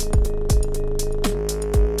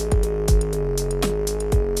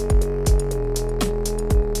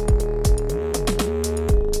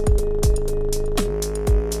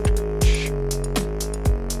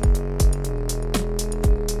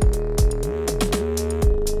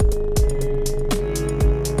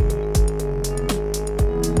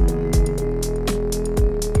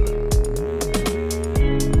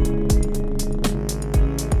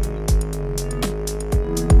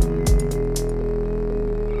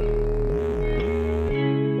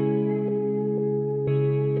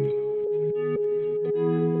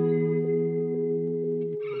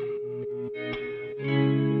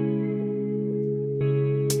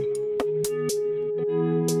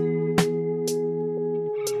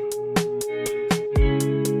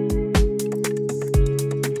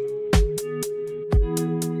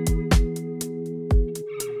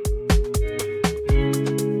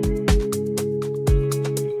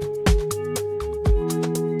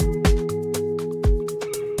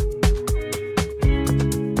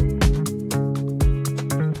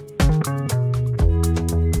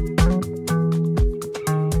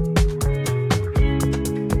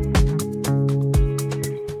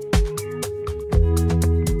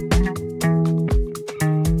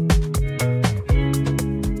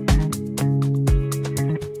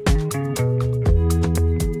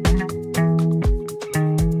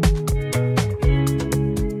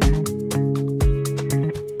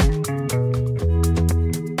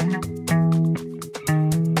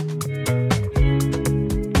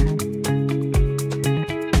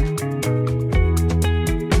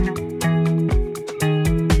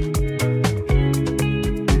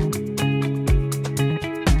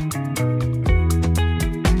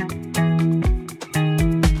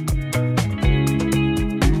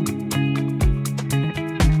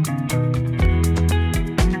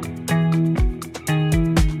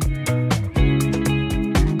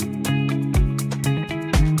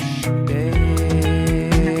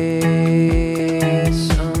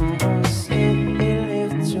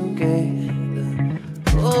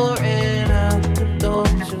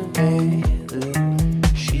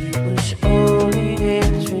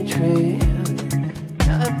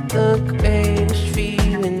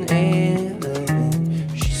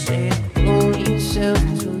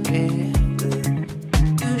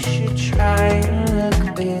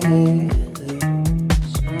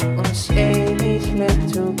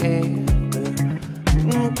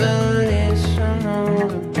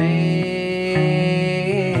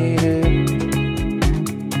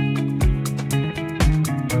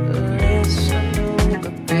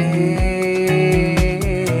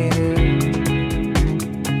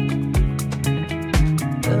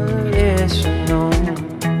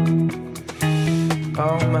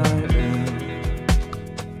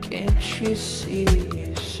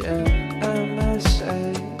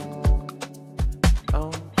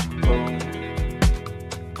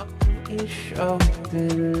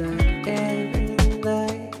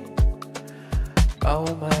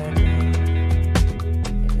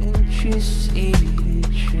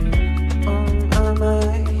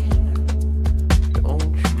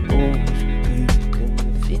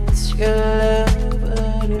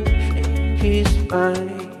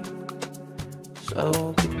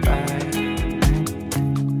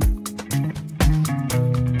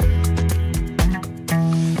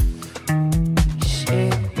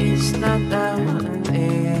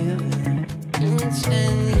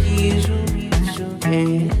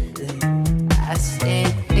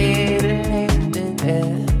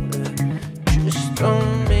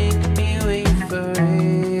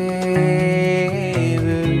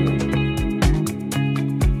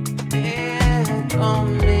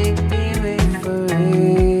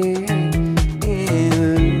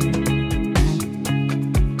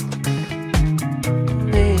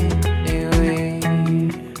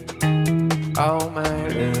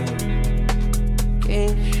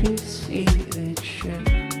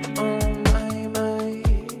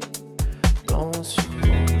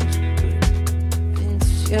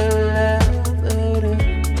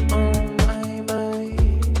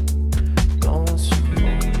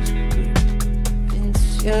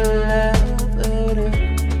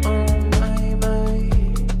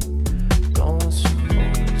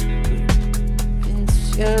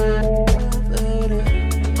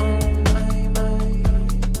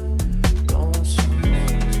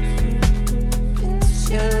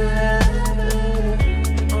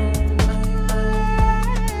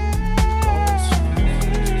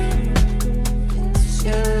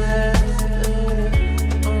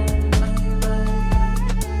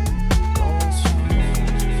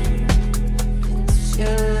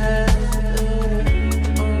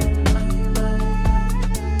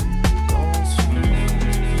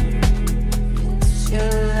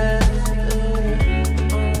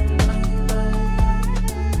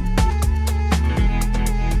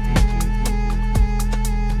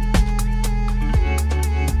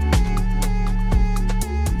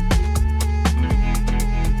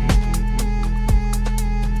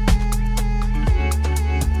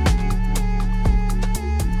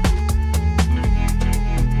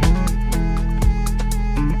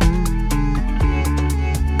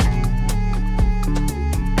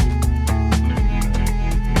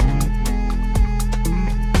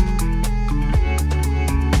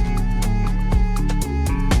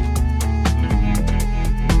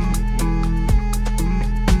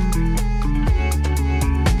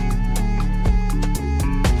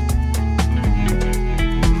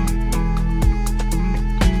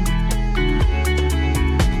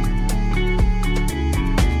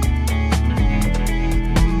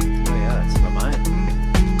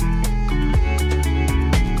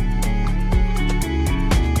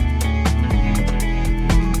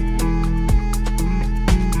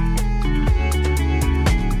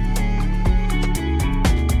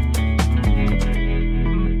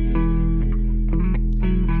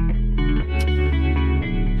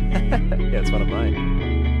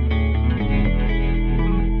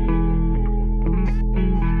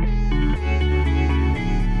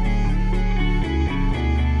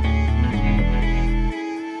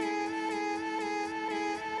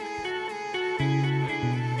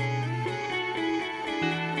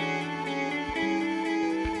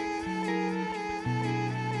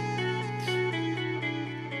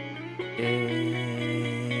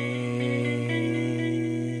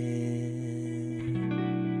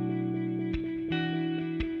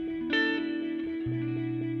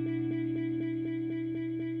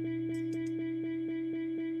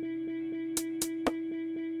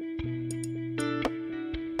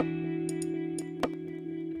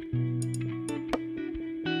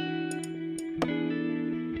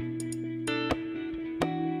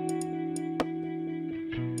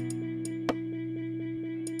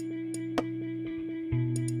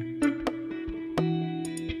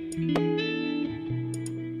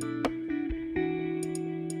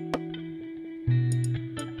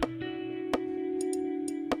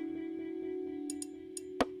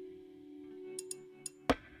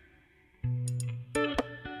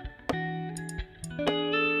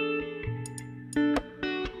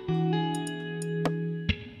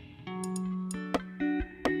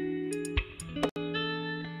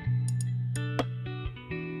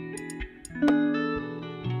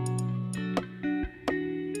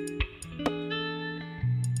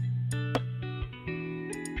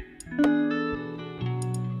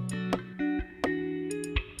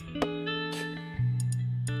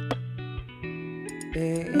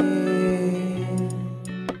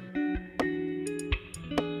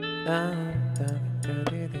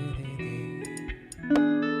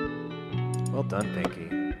 Well done, Pinky.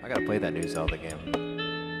 I gotta play that new Zelda game.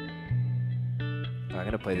 I'm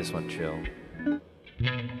gonna play this one chill.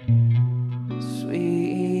 Sweet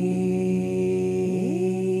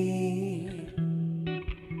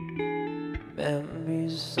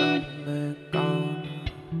memories somewhere gone.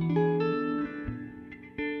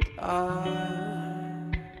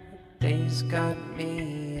 Dark days got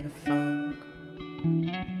me in a funk.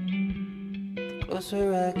 The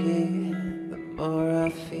closer I get, the more I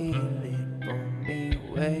feel it pull me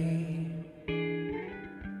away. And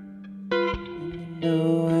you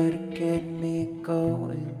know how to get me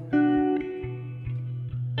going.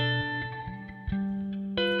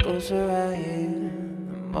 The closer I am,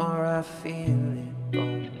 the more I feel it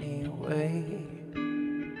pull me away.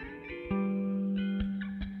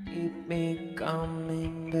 Keep me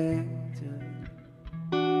coming back to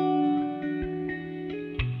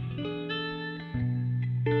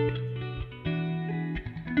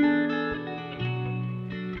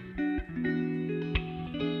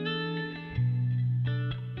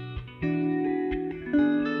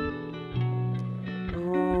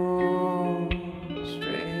oh,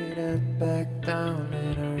 straight up, back down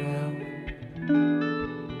and around.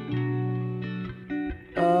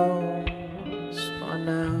 Oh, spun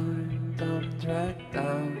out and dumped right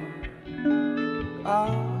down.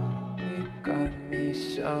 Oh, you got me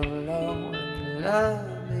so low, and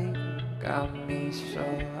loving got me so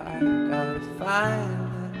I gotta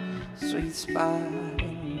find that sweet spot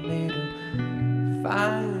in the middle.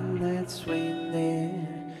 Find that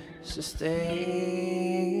sweetness, sustain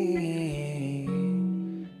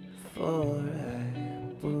before I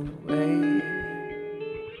pull away.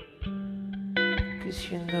 'Cause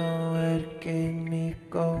you know how to get me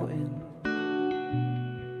going.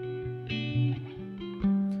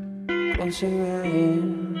 Closer I am,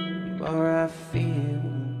 the more I feel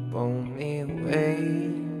pull me away.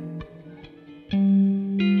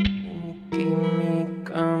 And you keep me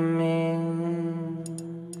coming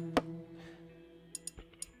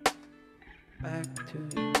back to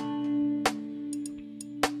you.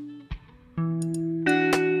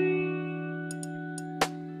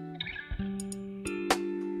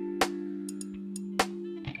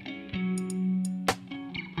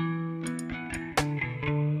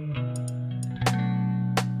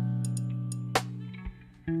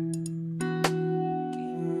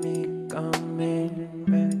 Keep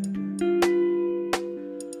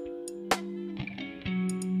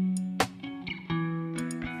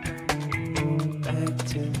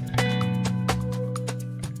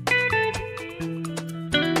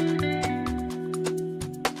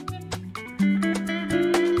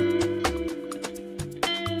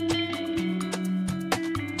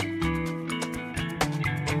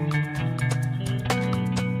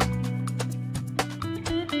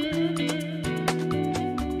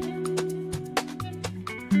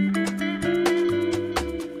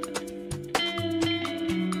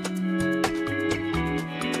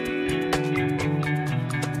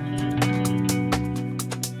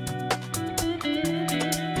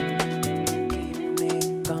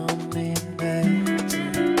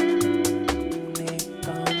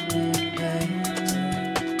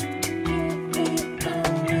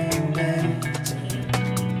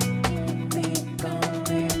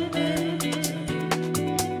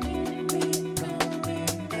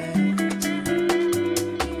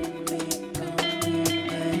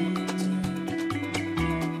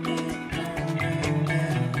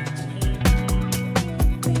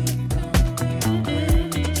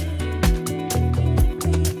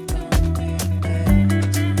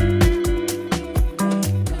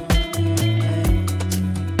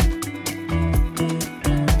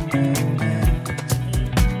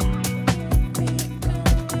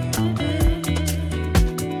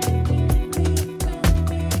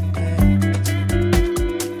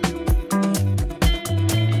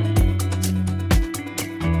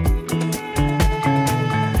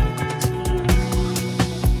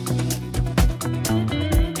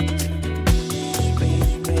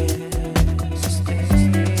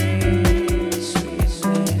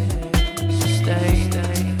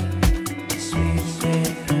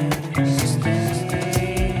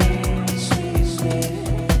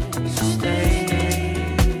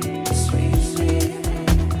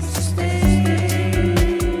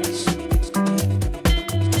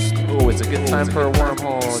time for a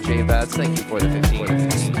wormhole, J-Bats. Thank you for the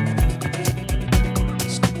 15.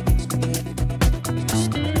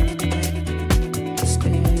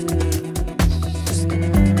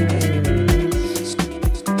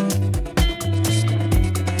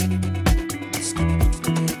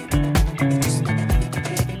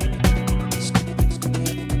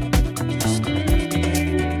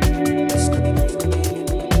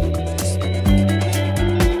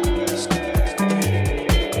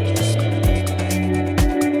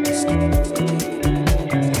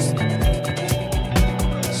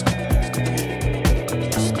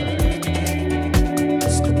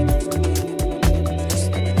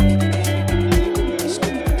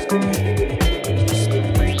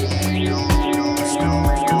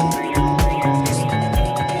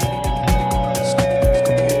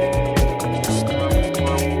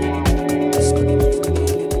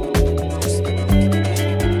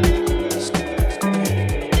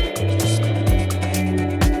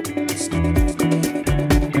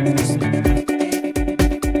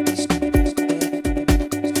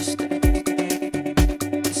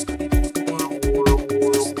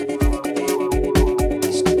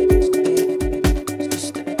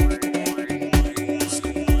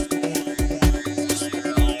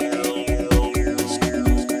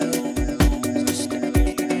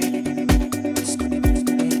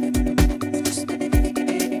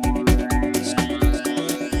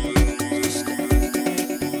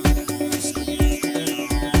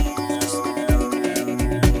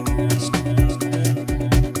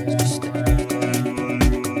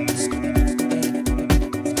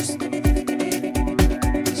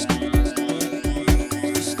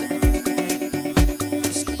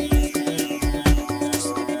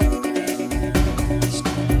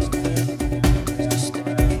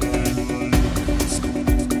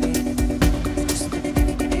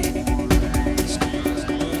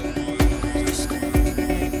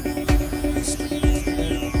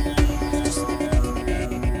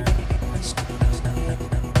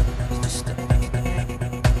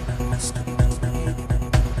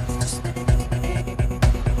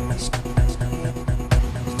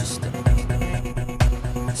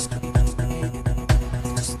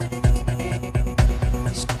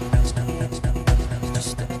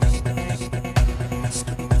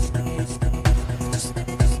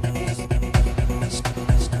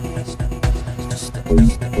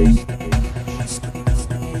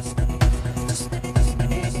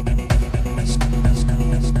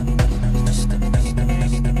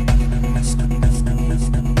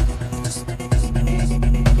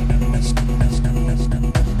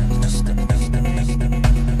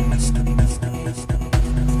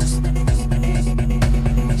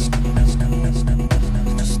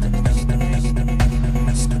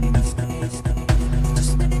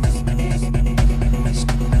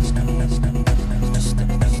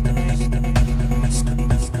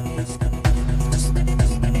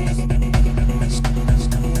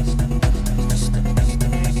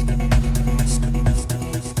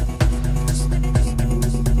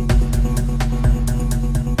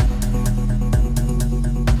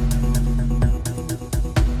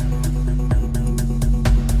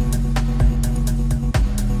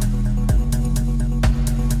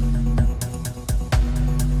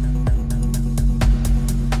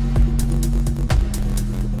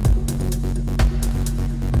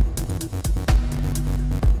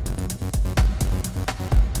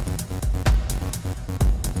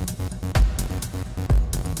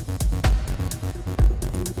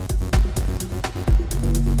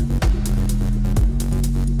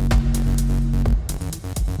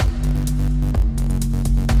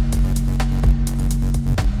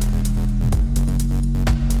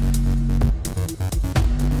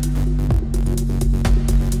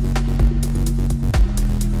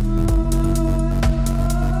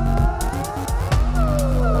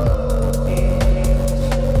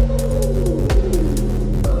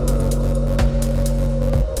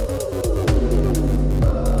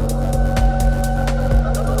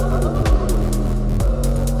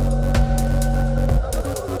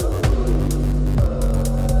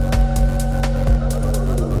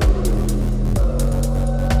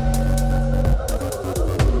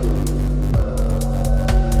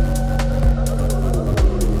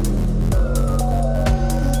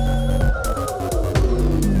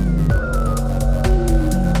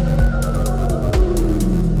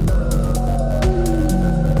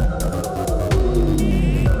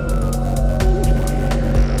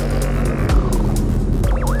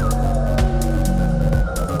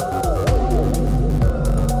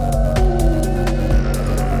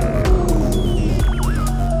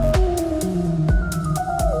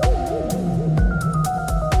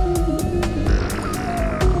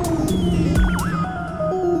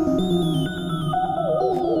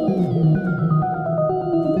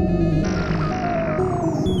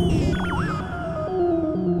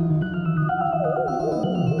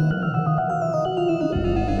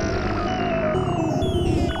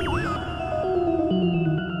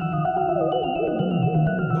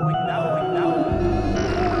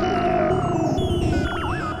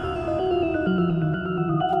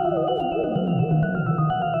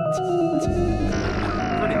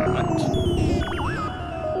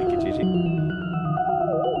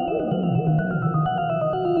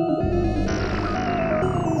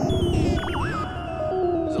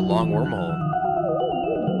 a long wormhole.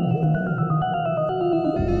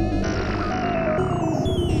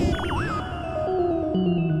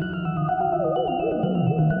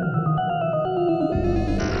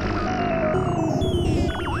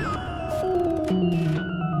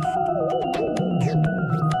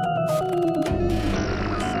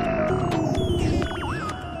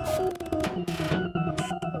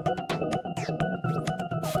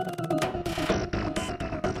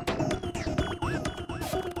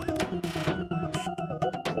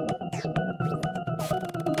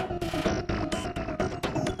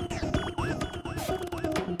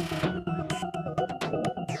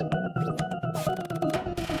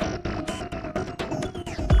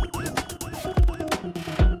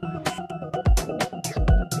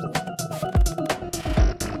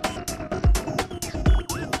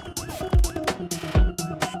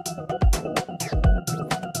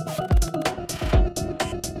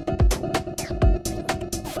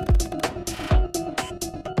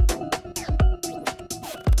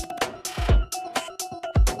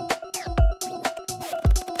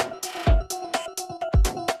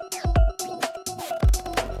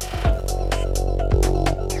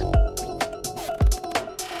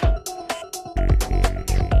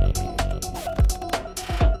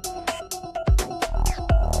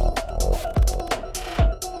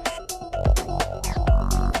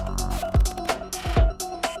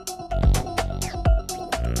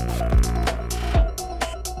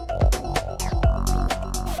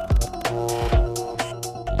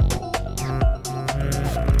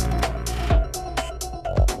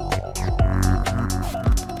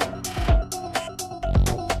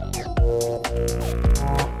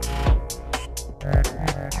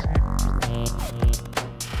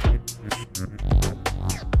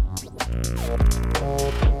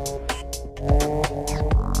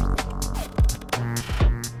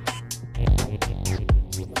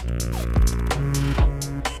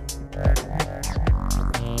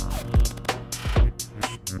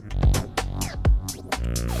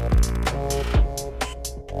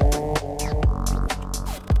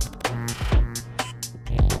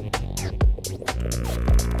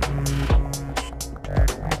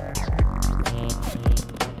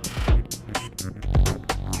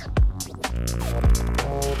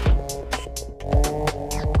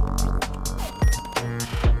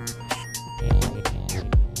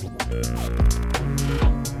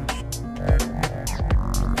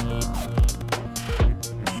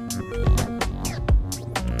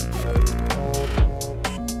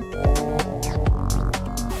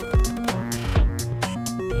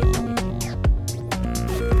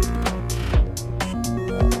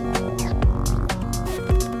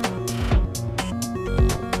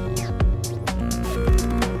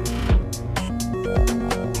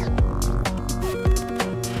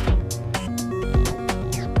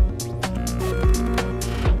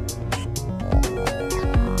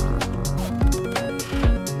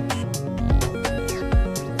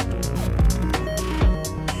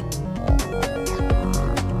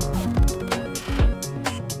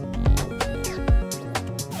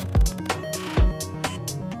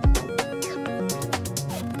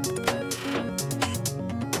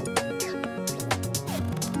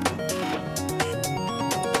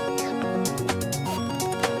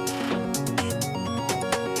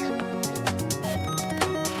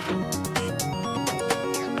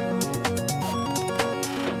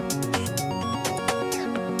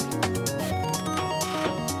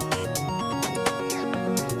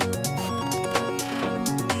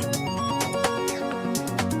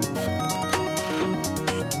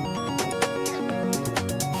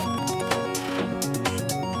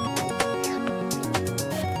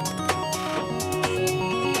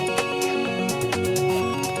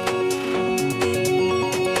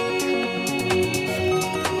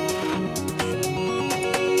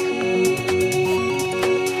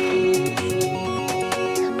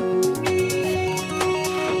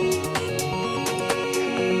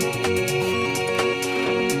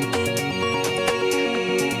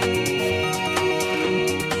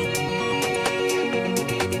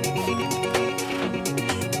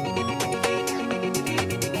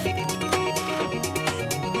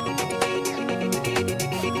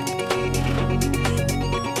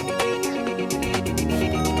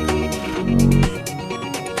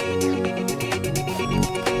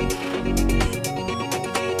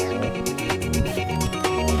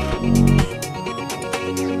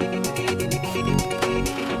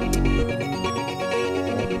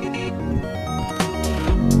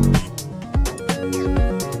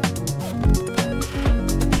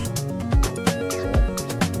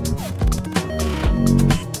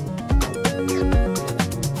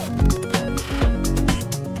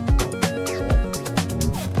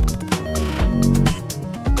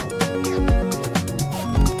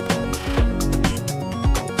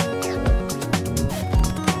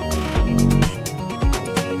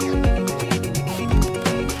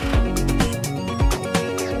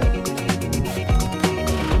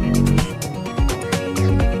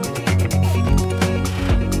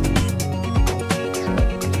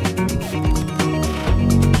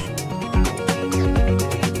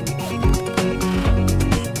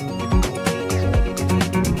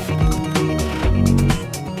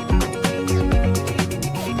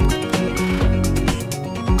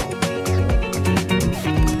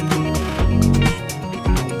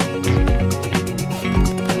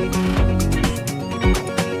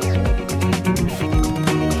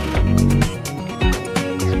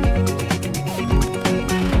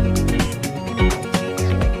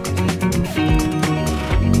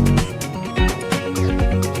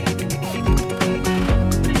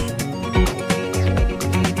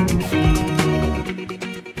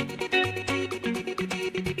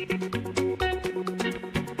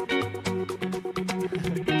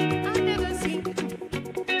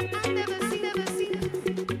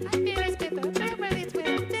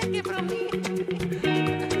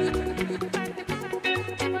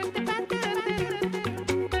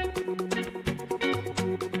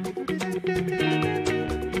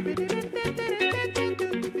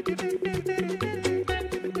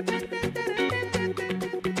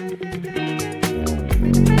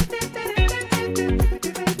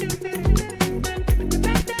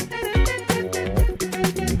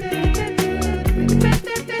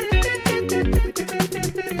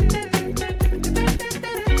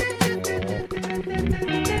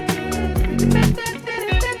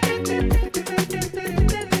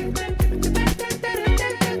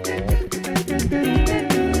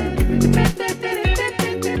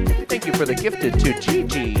 gifted to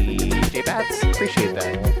Gigi. J-Bats, appreciate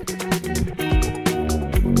that.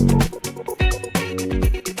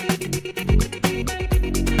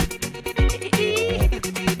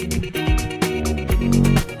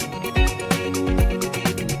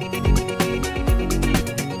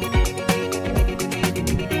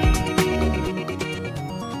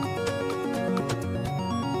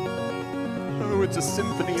 Oh, it's a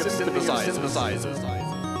symphony of synthesizers.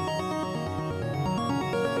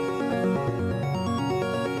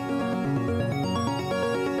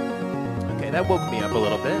 Okay, that woke me up a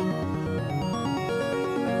little bit.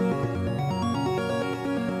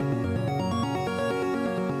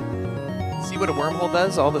 See what a wormhole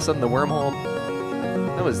does? All of a sudden the wormhole...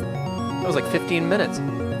 That was like 15 minutes.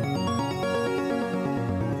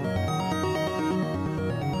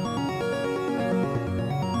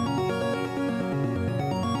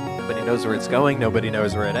 Nobody knows where it's going. Nobody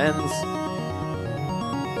knows where it ends.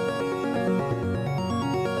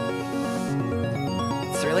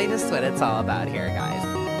 It's really just what it's all about here, guys.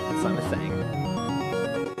 That's what I'm saying.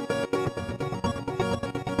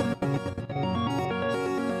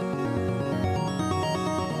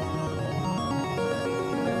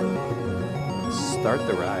 Start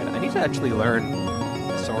the ride. I need to actually learn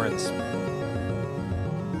Soren's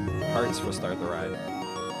parts for Start the Ride.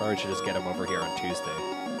 Or we should just get him over here on Tuesday.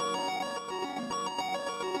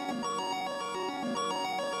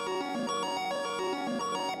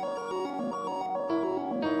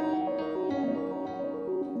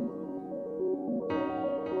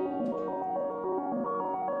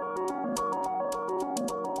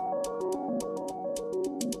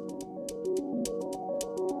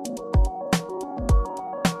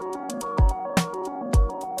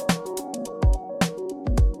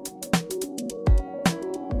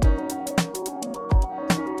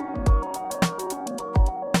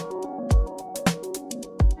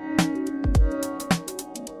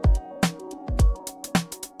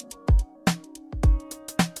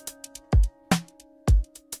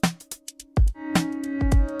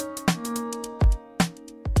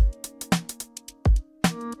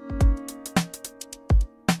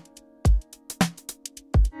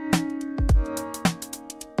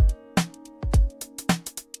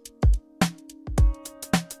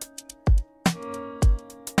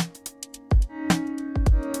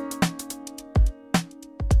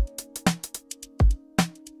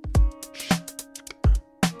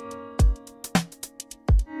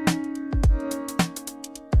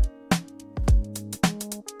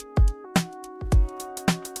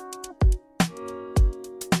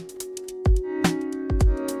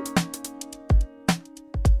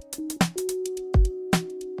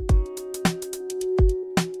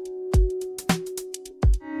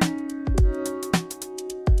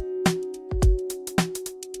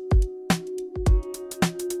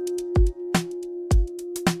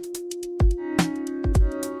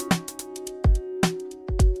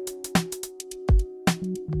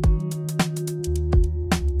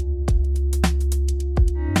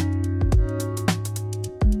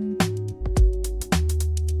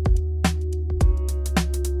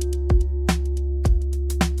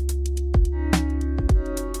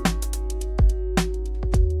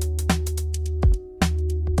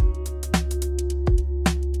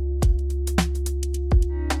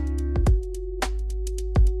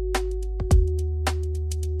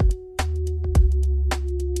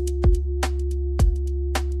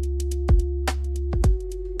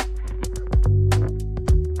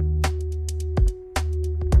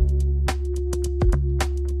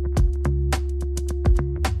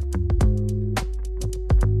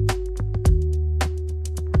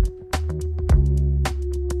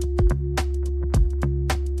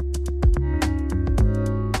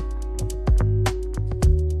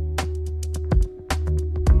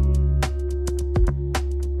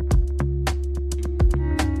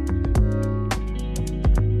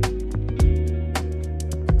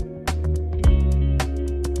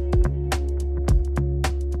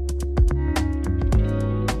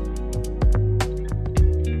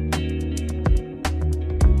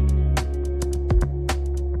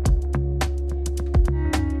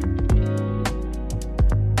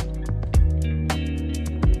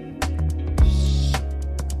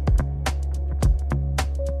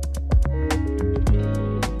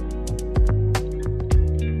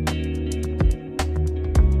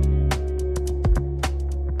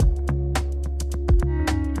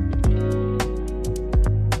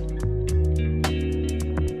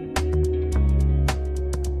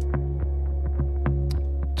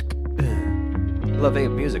 Love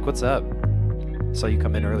Ape Music, what's up? Saw you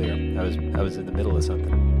come in earlier. I was in the middle of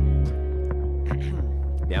something.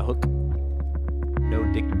 Yeah, hook. No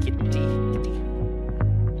Try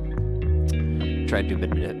to do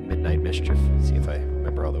Midnight Mischief. See if I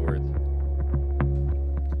remember all the words.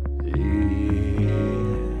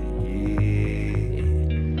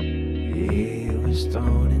 It was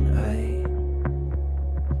dawn and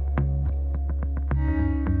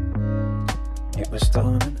It was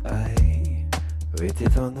dawn and I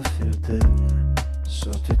waited on the filter,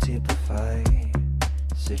 so to typify.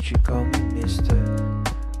 Said she called me mister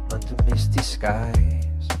under misty skies.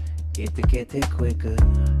 Hate to get there quicker,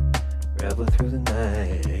 travel through the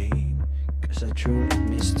night. Cause I truly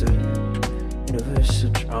missed her,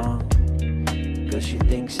 universal charm. Cause she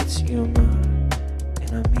thinks it's humor,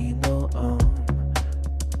 and I mean no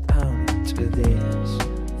down into this,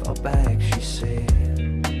 fall back, she said.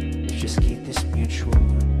 Let's just keep this mutual.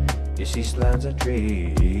 Yes, these lines are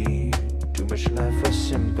dream. Too much life for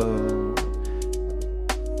simple.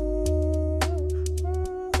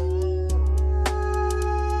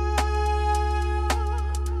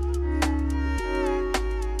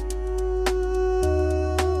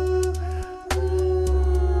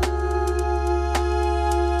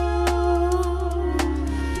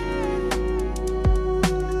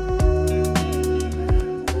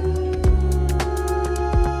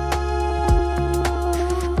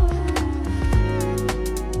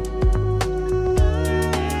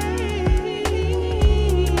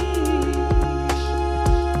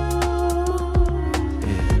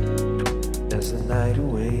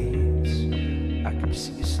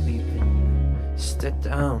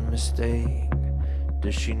 Mistake.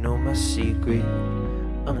 Does she know my secret?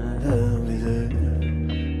 I'm in love with her.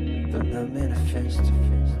 But not manifest.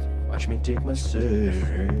 Watch me take my surge.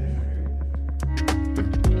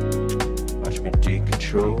 Watch me take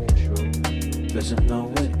control. Doesn't know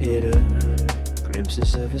what hit her.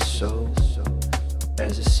 Glimpses of his soul.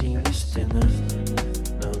 As a seamless dinner.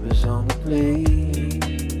 Numbers on the plate.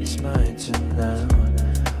 It's mine tonight.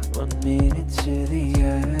 1 minute to the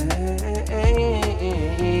end.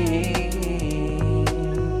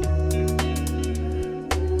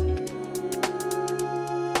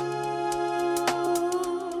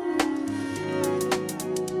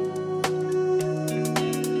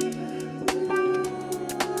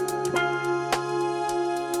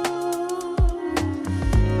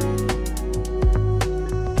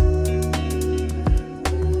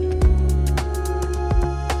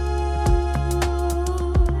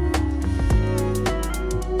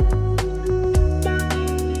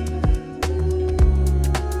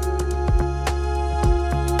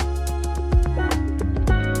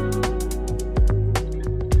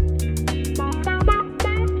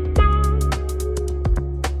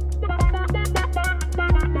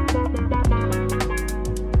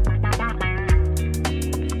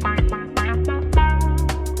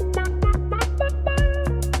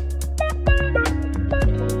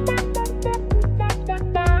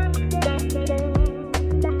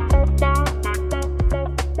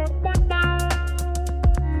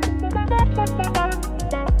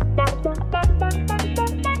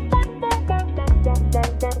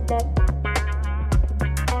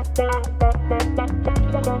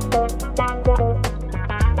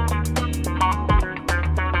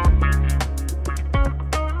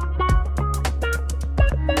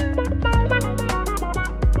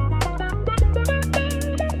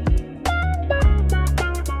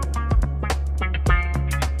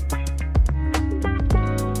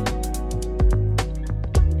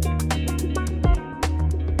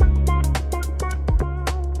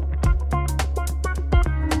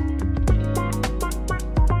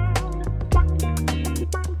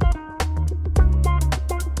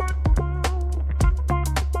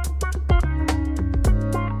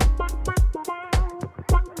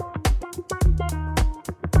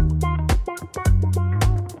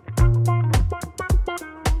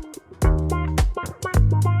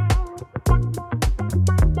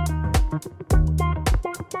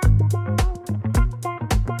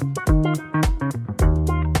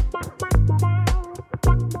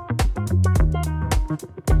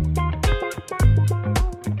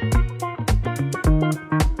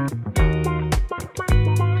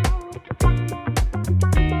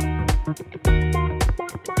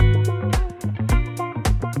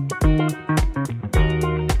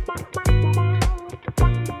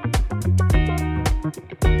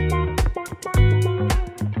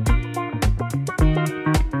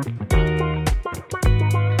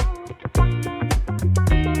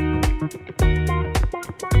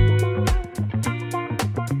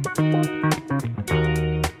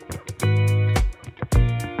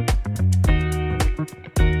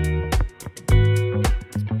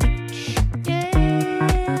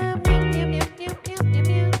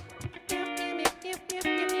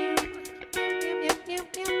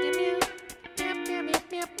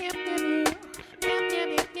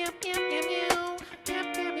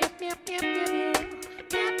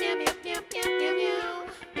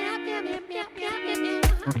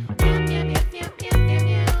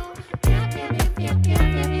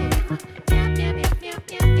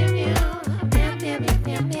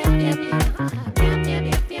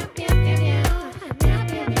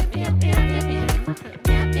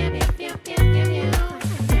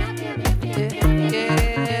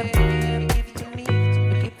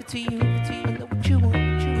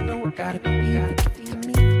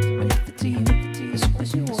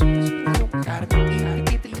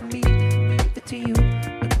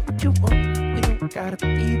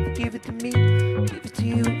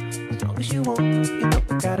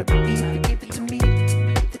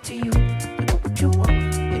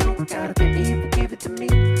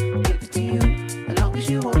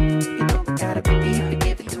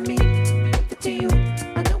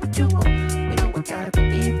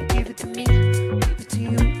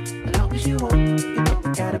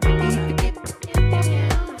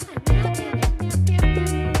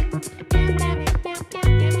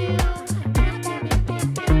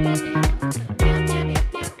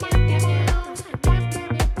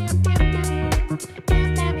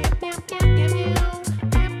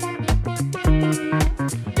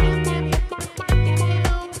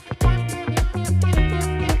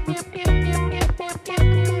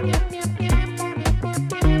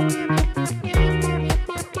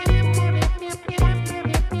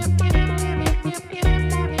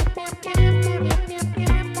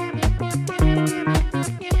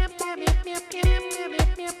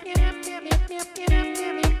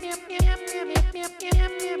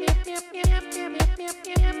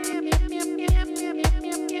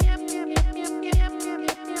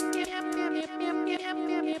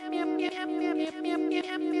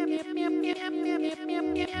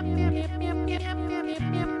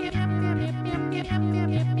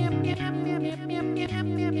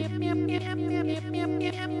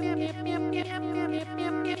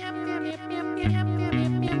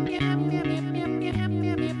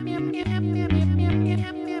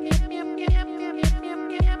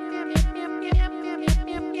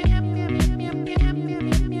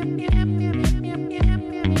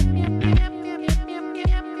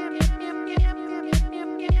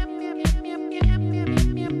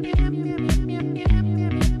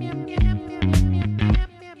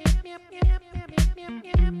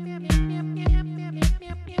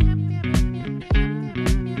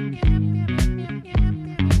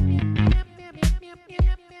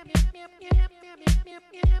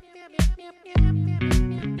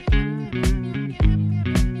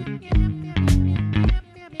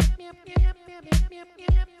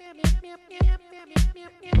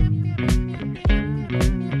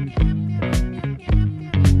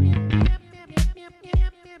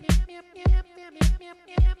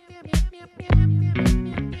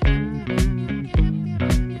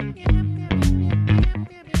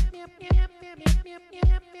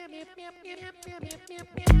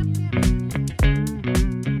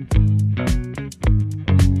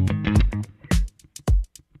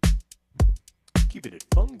 Keeping it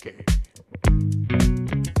funky.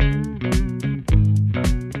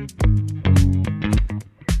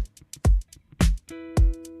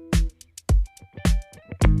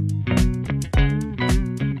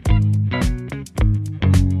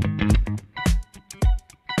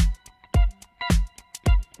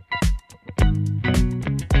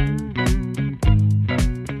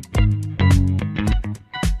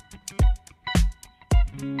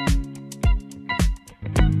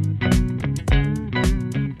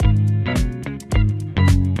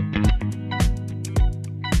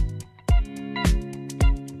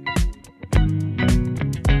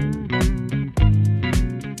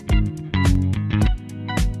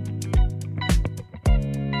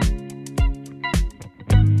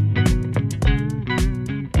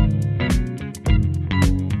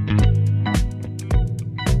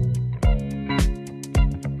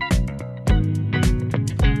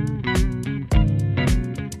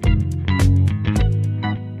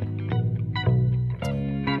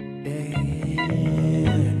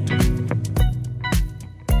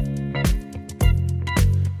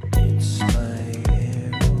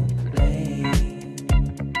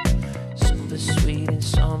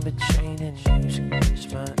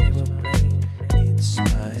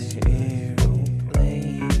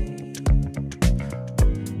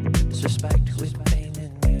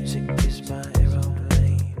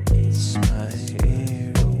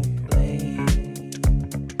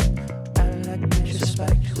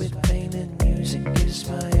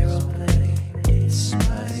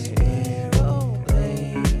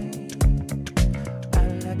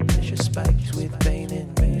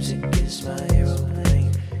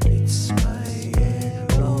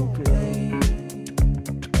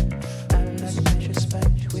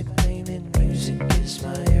 With pain and music is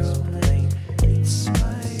my aeroplane. It's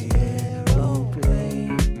my aeroplane.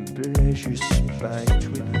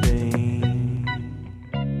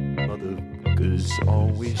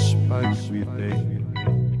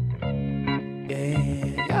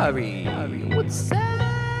 Ari. What's up?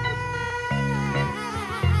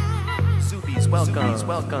 Zubies,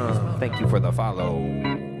 welcome. Thank you for the follow.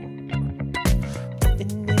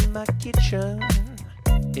 In my kitchen,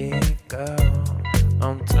 hey girl,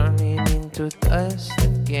 I'm turning into dust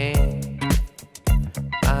again.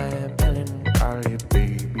 I am melancholy,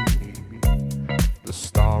 baby, the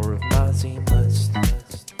star of my scene must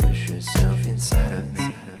push yourself inside of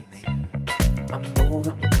me. I'm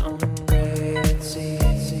overcoming gravity.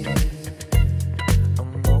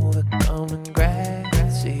 I'm overcoming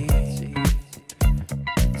gravity.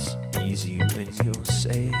 It's easy when you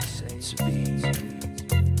say to be.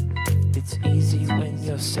 It's easy when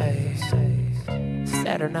you say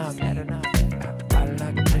Saturn out. I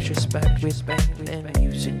like pleasure spec with and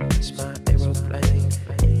music is my aeroplane.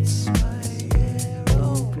 It's my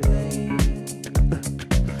aeroplane.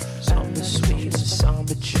 Samba sweet,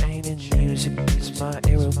 samba chain, and music is my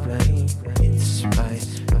aeroplane. It's my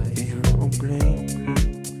aeroplane.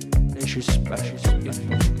 Pleasure spec.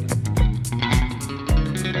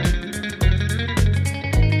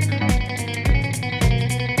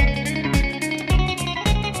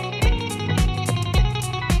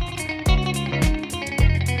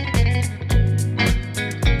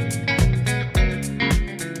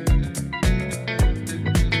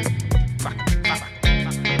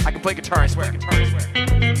 Play guitar, I swear.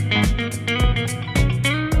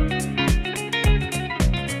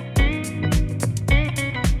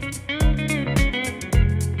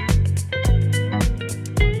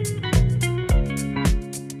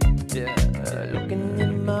 Looking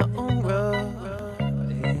in my own road,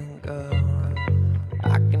 I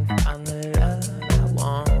can find the love I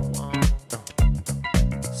want.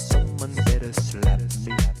 Someone better slap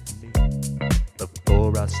me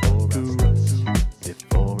before I start to rust.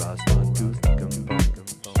 Before I start to decompose,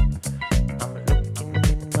 I'm looking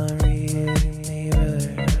in my rear mirror.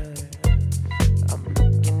 I'm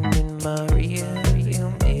looking in my rear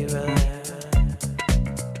mirror.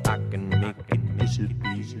 I can make it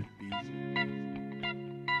disappear.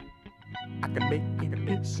 I can make it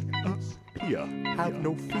disappear. Have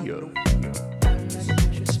no fear.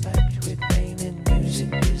 Respect with pain and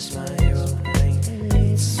music is my aeroplane.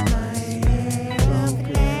 It's my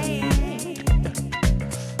aeroplane.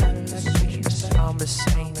 I'm the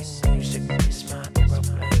same as music is my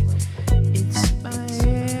aeroplane. It's my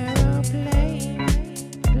aeroplane.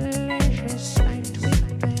 Pleasure spiked with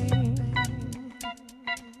pain.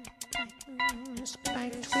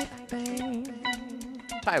 Spiked with pain.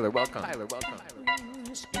 Tyler, welcome.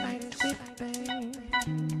 Spiked with pain.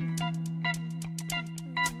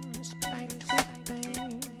 Spiked with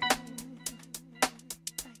pain.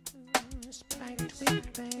 Spiked with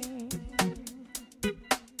pain.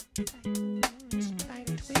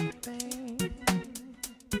 Spiked with pain.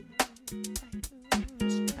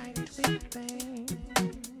 Spiked with pain. Spiked with pain.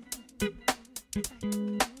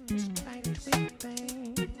 Spiked with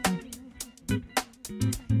pain.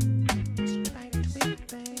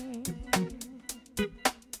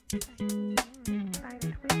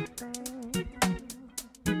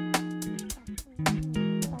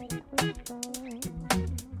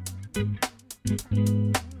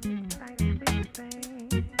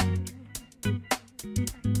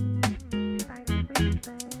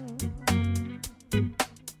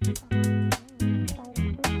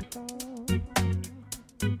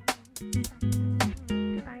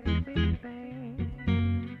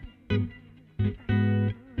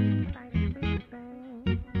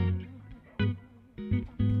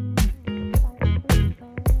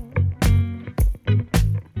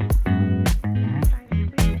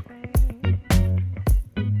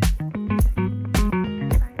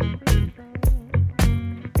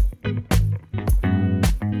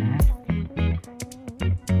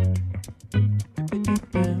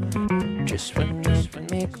 Just one note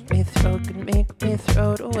can make me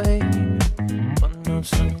throw it away. One note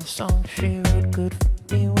from the song she wrote could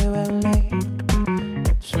fit me where I lay.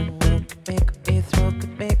 Just one note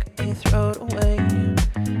could make me throw it away.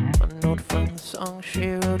 One note from the song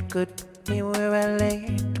she wrote could put me where I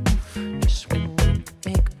lay. Just one note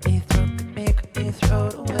could make me throw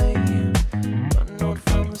it away. One note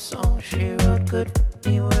from the song she wrote could put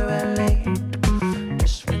me where I lay.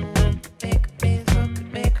 Just one note could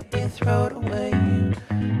make me throw it away.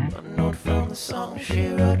 One note from the song she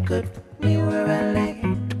wrote could put me where I lay.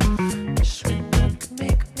 Just one note could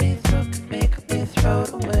make me throw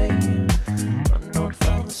it away. One note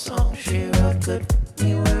from the song she wrote could put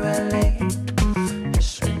me where I lay.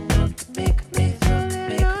 Just one note could make me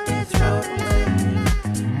throw it away.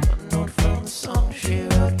 One note from the song she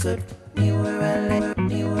wrote could put me where I lay.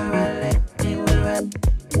 Me where I lay. Me where I lay.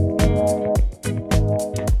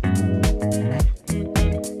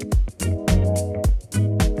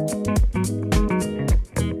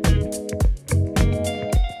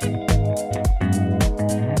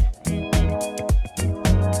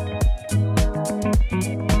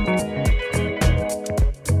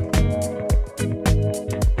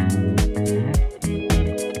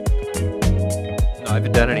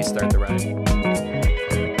 Identity start the ride. I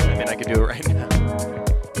mean, I could do it right now.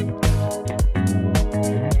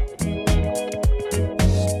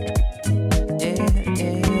 Yeah,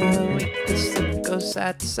 we can slip, go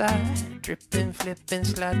side to side, tripping, flipping,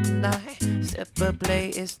 slide tonight. Step up, play,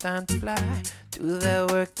 it's time to fly. Do the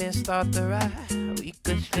work, then start the ride. We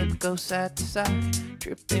could slip, go side to side,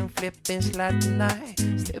 tripping, flipping, slide tonight.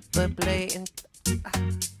 Step up, play, and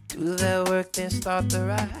do the work, then start the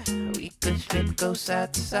ride. We could slip, go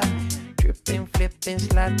side to side, tripping, flipping,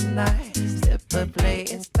 slide tonight. Step up, play,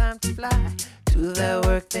 it's time to fly. Do the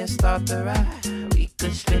work, then start the ride. We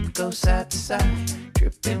could slip, go side to side,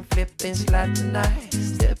 tripping, flipping, slide tonight.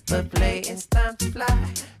 Step up, play, it's time to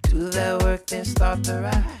fly. Do the work, then start the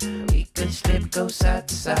ride. We could slip, go side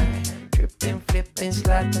to side, tripping, flipping,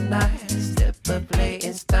 slide tonight. Step up, play,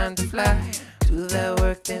 it's time to fly. Do the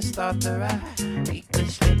work, then start the ride. We could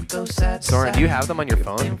slip, go side to side. Soren, do you have them on your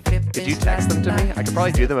phone? Could you text them to me? I could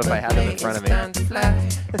probably do them if I had them in front of me.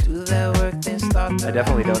 I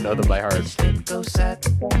definitely don't know them by heart. It'd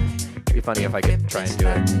be funny if I could try and do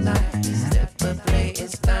it. Step up, play,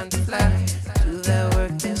 it's time to fly. Do the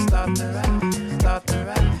work, then start the ride. Start the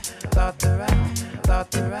ride, start the ride,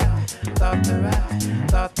 start the ride, start the ride,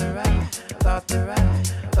 start the ride, start the ride,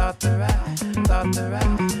 start the ride, start the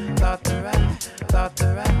ride, start the ride, start the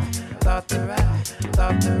ride, start the ride,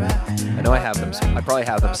 start the ride. I know I have them. I probably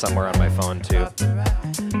have them somewhere on my phone too.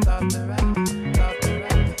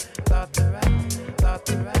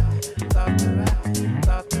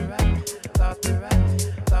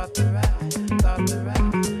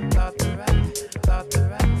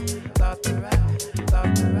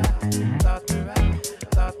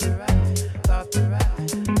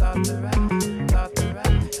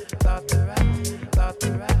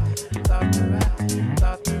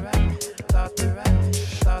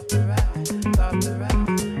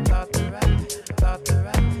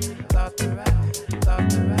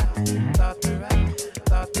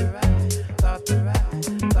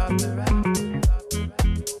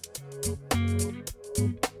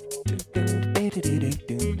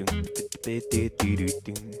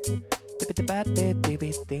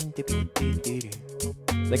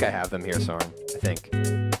 I think I have them here, Soren. I think.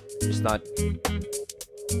 Just not. I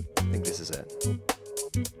think this is it.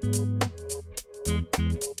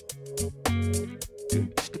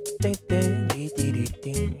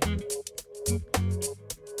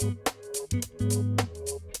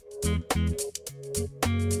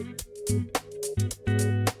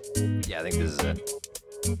 Yeah, I think this is it.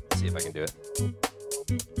 Let's see if I can do it.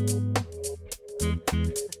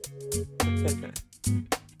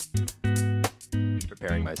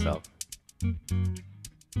 Preparing myself.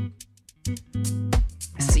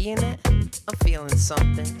 Seeing it? I'm feeling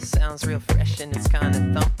something. Sounds real fresh and it's kinda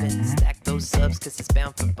thumping. Stack those subs cause it's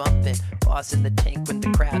bound for bumping. Bars in the tank when the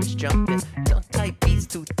crowd is jumping. Dunk type beats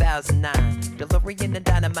 2009. DeLorean and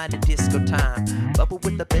dynamite and disco time. Bubble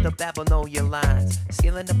with a bit of babble, know your lines.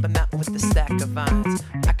 Scaling up a mountain with a stack of vines.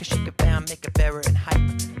 I can shake it down, make it better and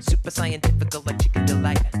hype. Super scientific like chicken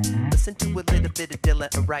delight. Listen to a little bit of Dilla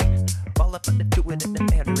and right. Fall up under to it and the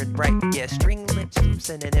matter and bright. Yeah, string lips, loops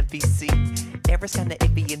and an MVC. Errors kinda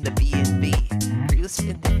iffy in the B&B. Real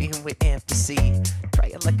spin with empathy. Try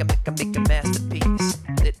it like I make a masterpiece.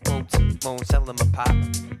 Lit won't sell them a pop.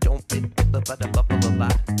 Don't fit but I bubble a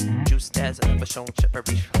lot. Juice as I never shown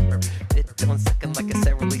chippery. It 1 second like a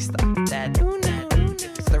Sarah stop. That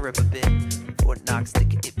slur of a bit. Fort Knox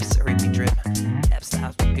stick it, sorry me drip. Tap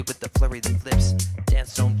styles with me with the flurry that flips.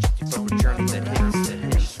 Dance on from a journey that hits.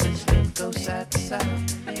 Go side to side.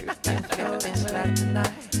 Slide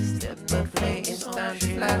tonight. Step up, play, it's time to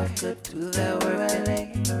fly. Good to the work and lay.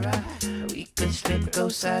 We could slip, go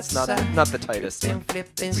side to side. Not the tightest. Flip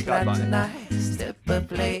and slide tonight. Step up,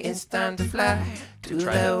 play, it's time to fly. Do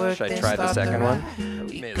the work, should I try the second one?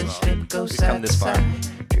 We May as could well. slip, go We've side come to this far. side.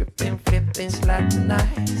 Trip and flip and slide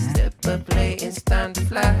tonight. Step up, play, it's time to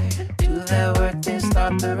fly. Do the work, then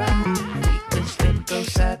start the ride. We could slip, go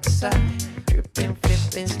side to side. Trip and flip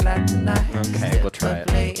and slide tonight. Okay, we'll try it.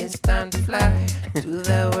 Play, it's time to fly. Do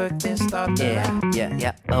the work, then start the ride.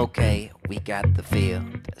 Yeah, okay, we got the feel.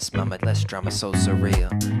 This moment, less drama, so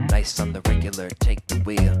surreal. Nice on the regular, take the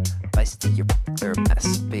wheel. Vice to your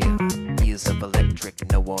massive beer. Wheels of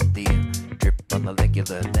electric, no ordeal. Drip on the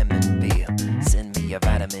regular lemon beer. Send me a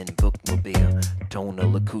vitamin bookmobile.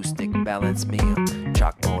 Tonal acoustic balance meal.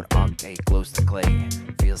 Chalk mode arcade, close to clay.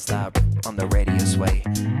 Feel style on the radio sway.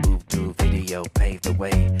 Move to video, pave the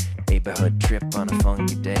way. Neighborhood trip on a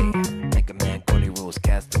funky day. Make a man 20 rules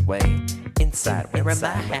cast away. Inside, where am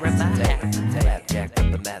I? Flapjack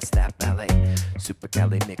and that's that ballet.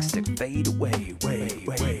 Supercalifragilistic fade away, way,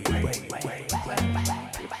 way, way, way, way.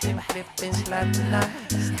 Flipping, flipping, sliding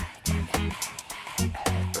nice.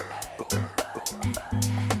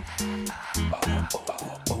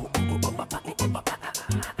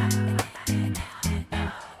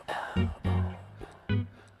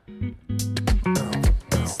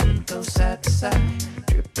 Go side to side,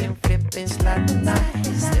 tripping, flipping, sliding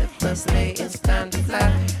nice. Step up, play, it's time to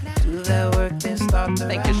fly. Do that work, then start to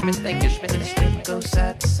Thank you, Schmidt. Thank you, Schmidt. Slip, go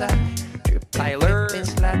side to side, tripping, Tyler. flipping,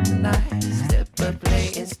 sliding nice. Step up, play,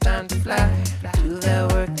 it's time to fly. Do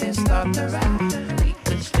that work, then start to ride. We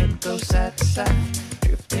could slip, go side to side,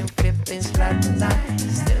 tripping, flipping, sliding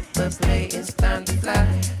nice. Step up, play, it's time to fly.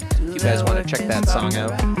 You guys want to check that song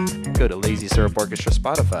out? Go to Lazy Syrup Orchestra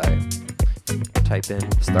Spotify. Type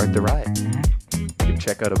in Start the Ride. You can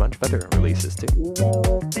check out a bunch of other releases too.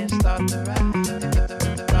 Then start to ride,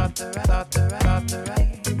 start to ride, start to ride, start to ride.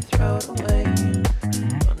 Throw it away.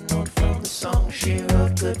 A note from the song she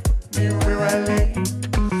wrote, good for me where I lay.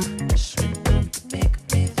 A sweet note to make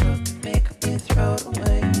me throw it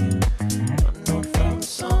away. A note from the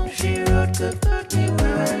song she wrote, good for me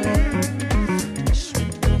where I lay. A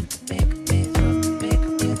sweet note to make me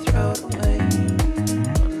throw it away.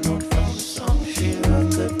 A note from the song she wrote,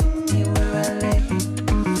 good for me where I lay.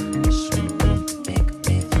 A sweet note to make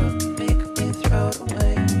me throw it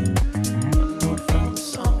away. A note from the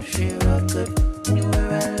song she wrote, good for me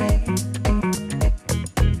where I lay.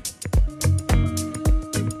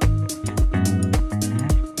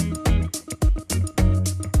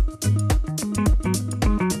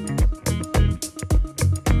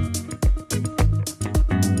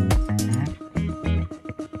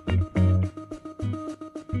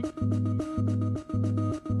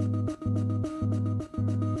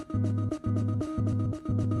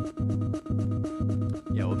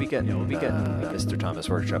 Yeah, we'll be getting Mr. Thomas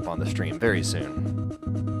Workshop on the stream very soon.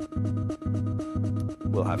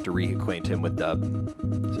 We'll have to reacquaint him with Dub,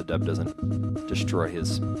 so Dub doesn't destroy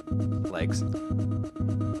his legs.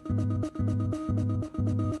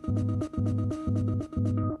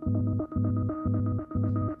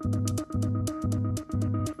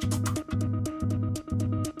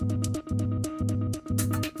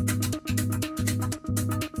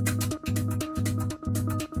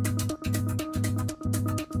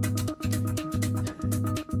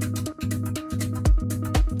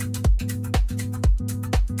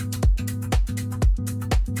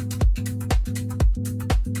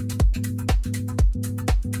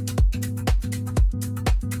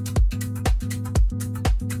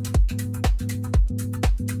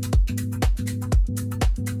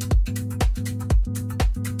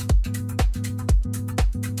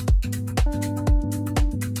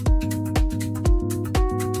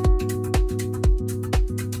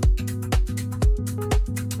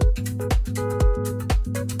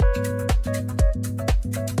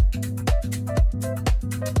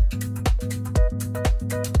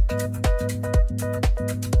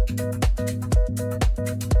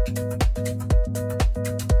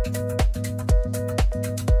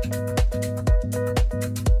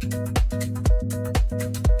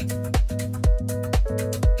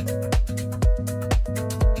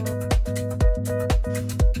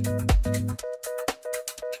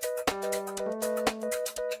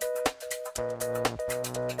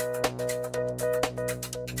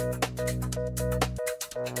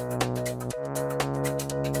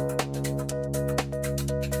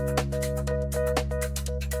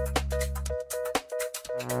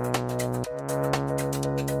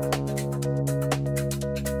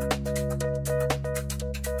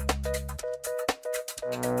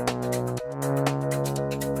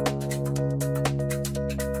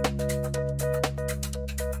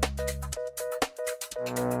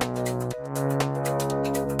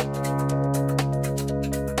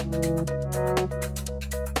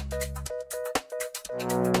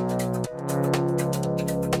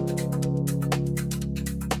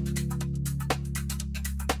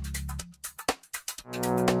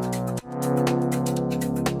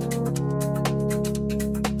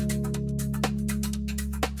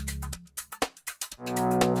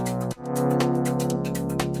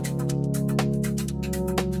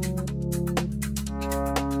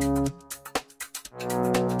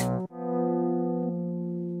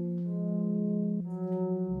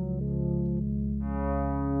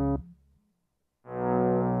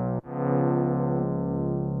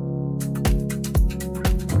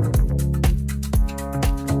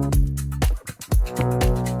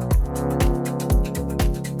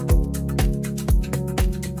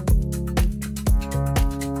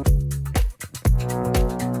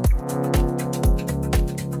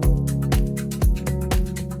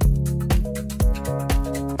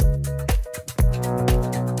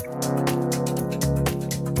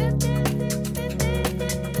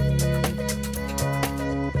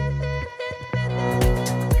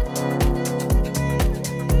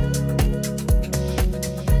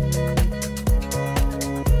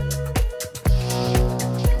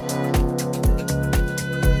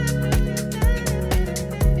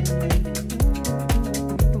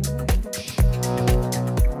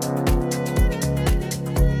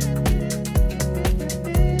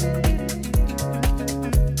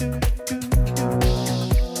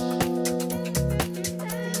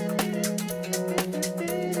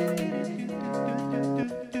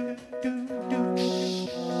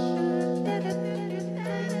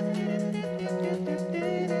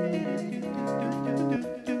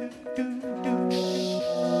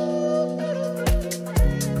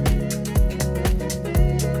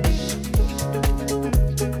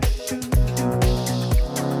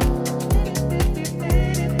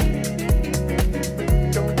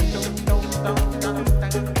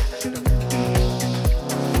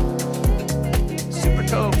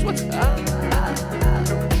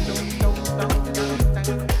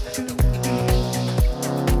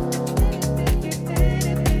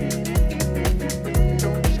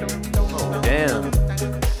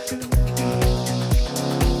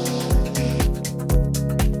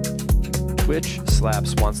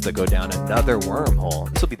 perhaps wants to go down another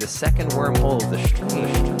wormhole. This will be the second wormhole of the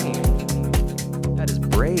stream. That is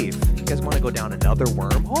brave. You guys want to go down another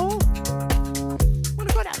wormhole? Want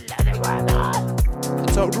to go down another wormhole?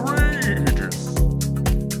 That's outrageous.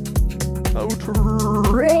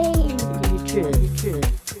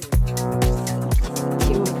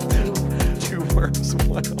 Two worms,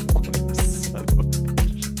 one hole. Son of a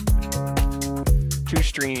bitch. Two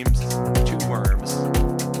streams, two worms.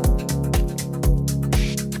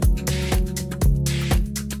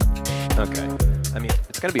 Okay. I mean,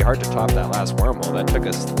 it's going to be hard to top that last wormhole. That took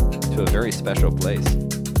us to a very special place.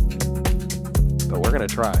 But we're going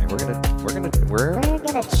to try. We're going to try.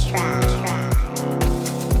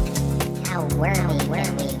 How wormy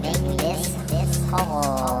make this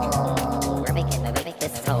hole. We're making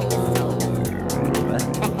this hole.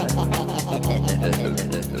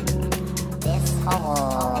 This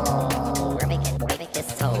hole. We're making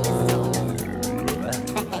this hole.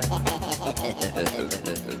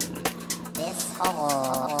 This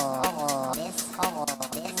hole. This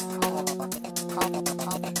hole.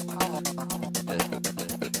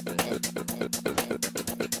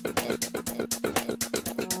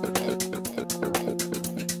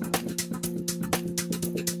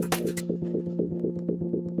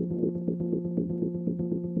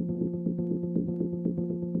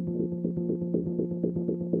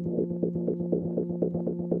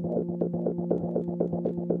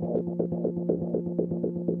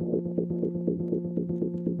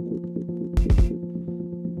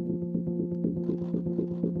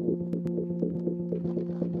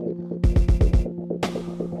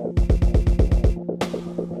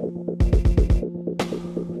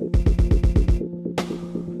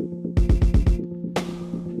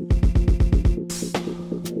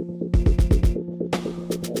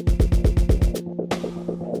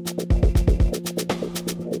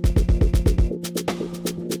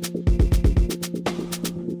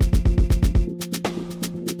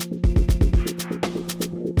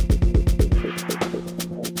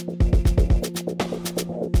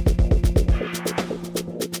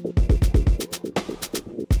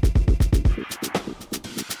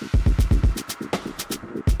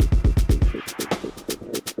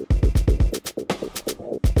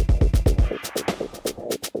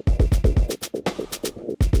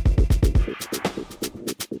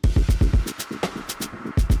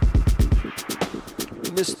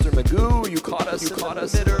 Mr. Magoo, you caught us in the middle of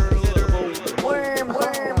a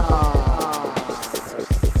wormhole.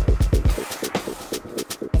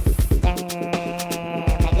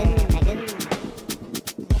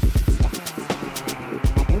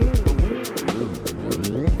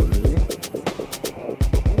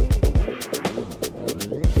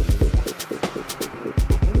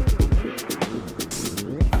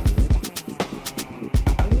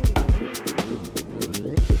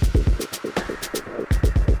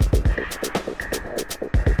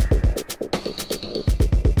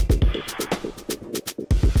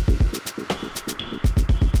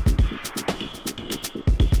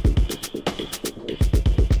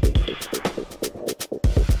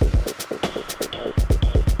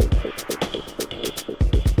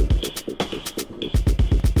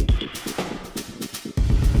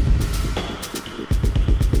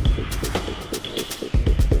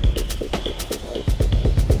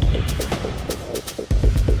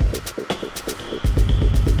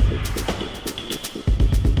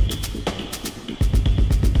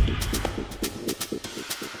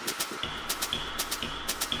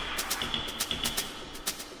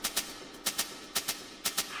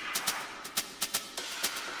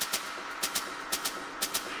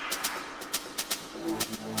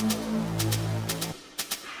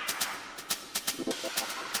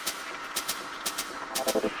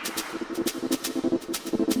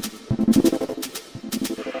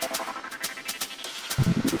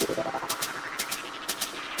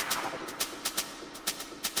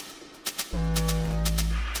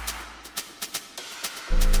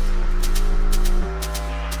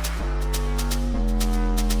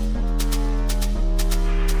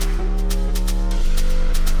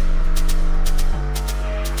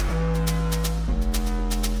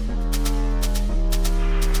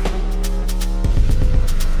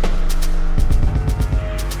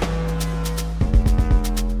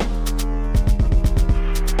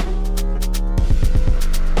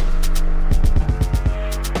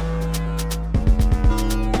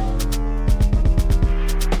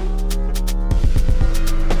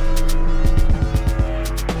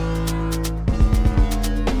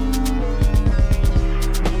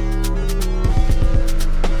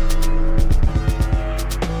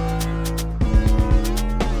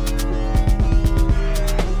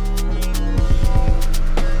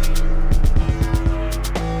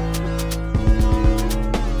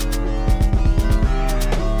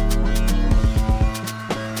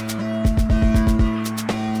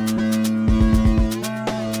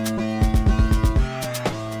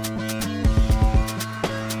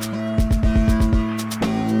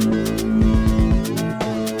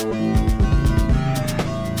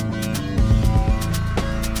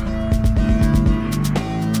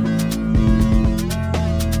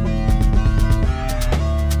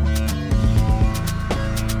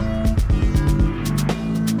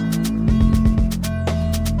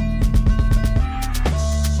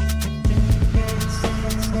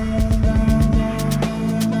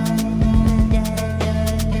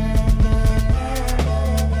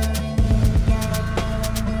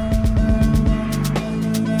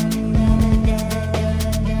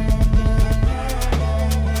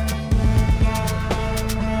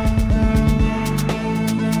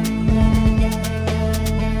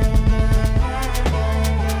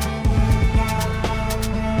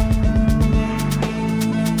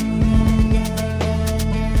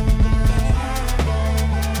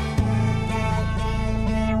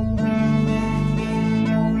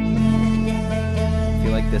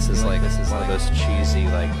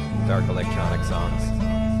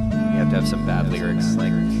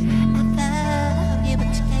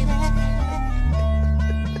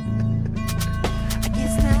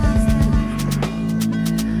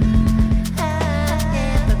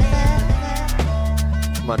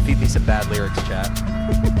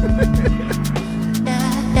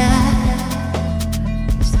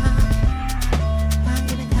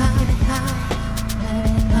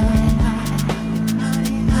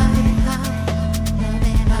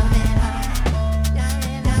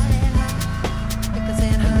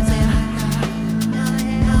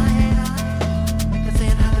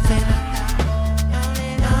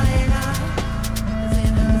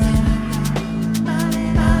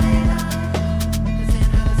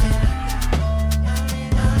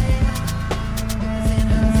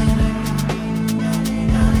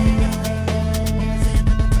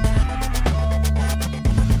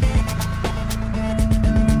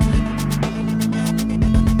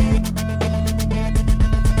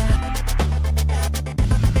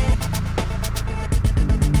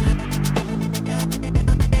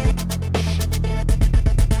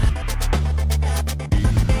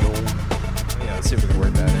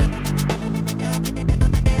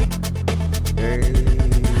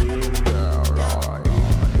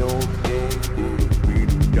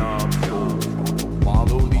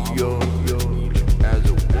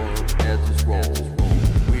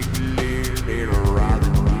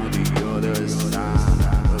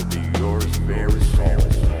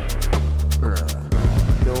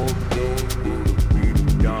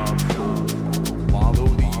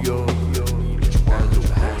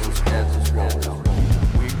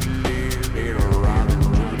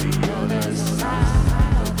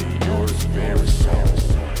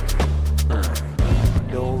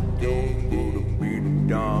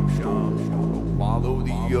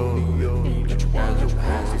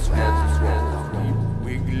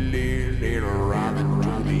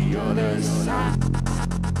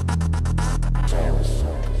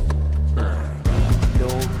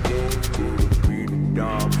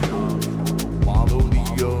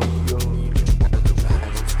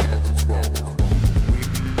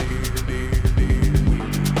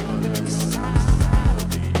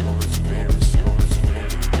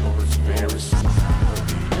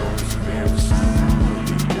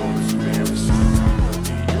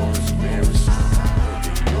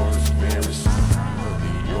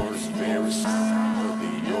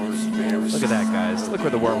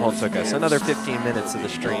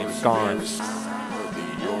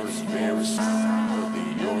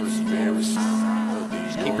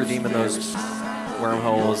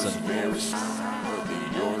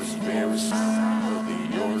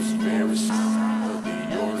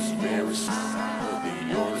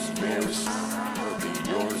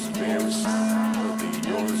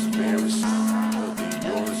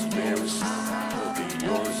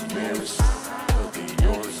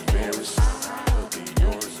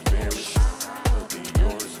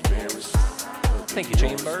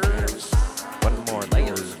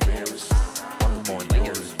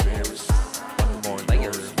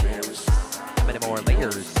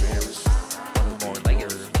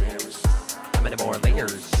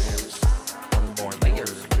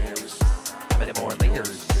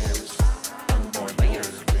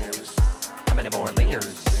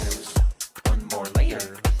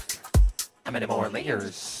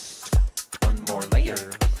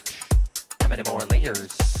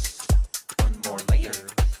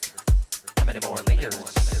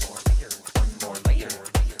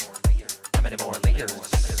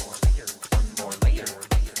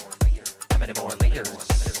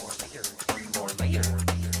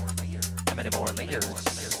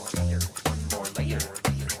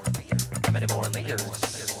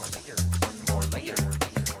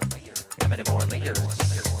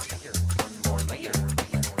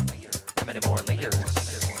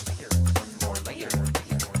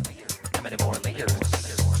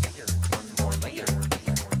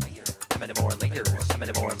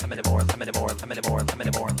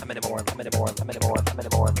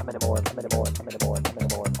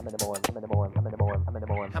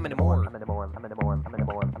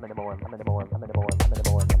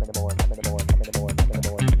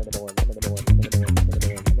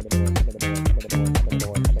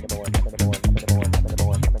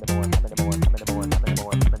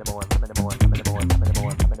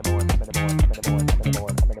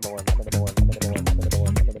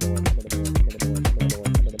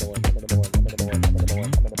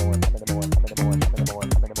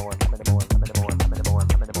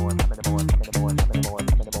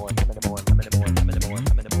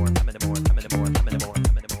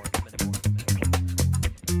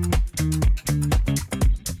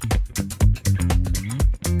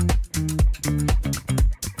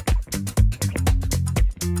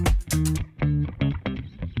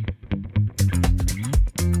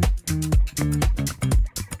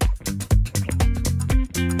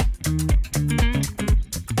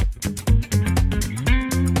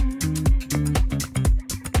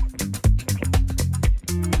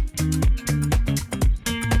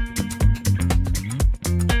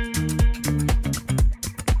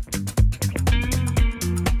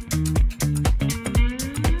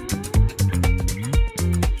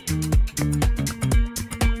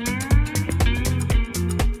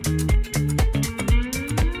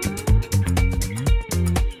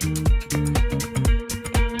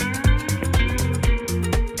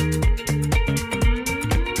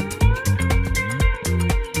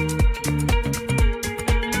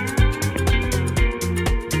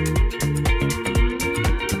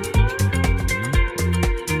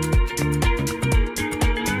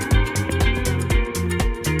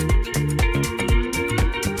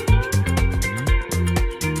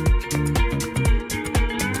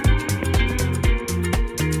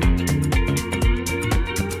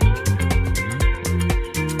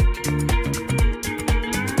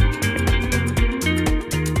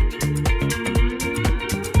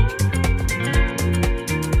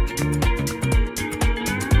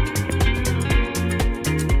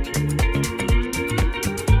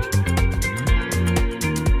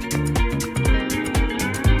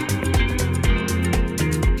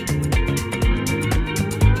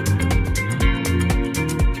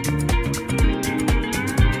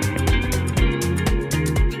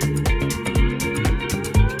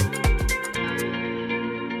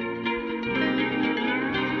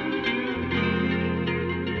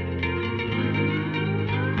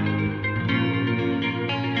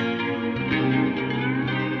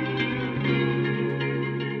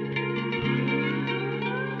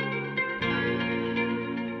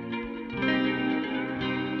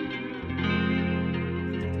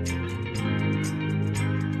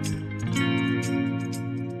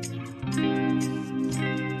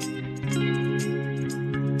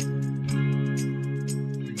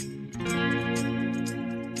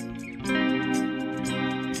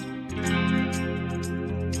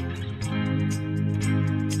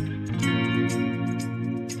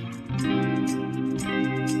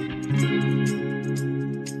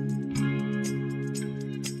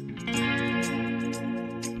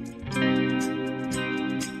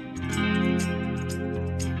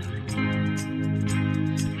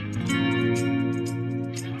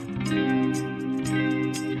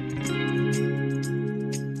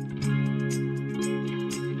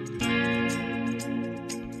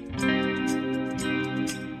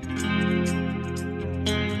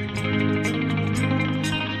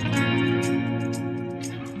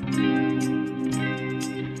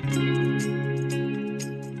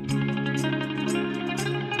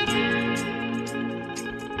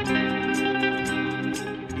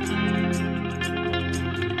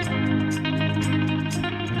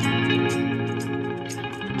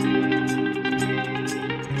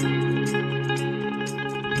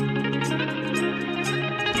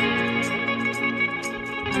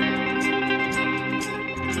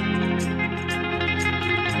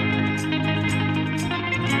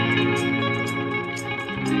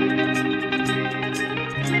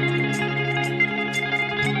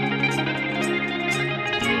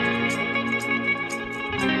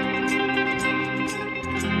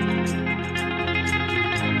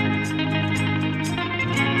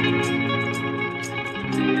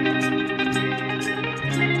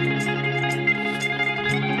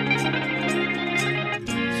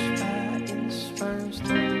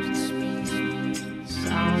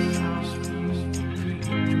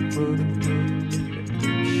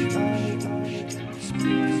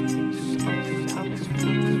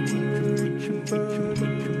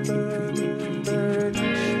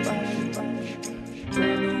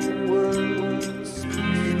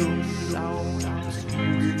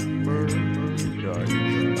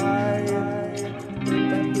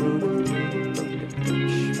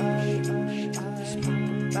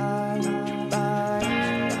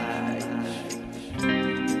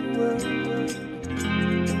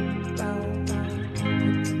 Down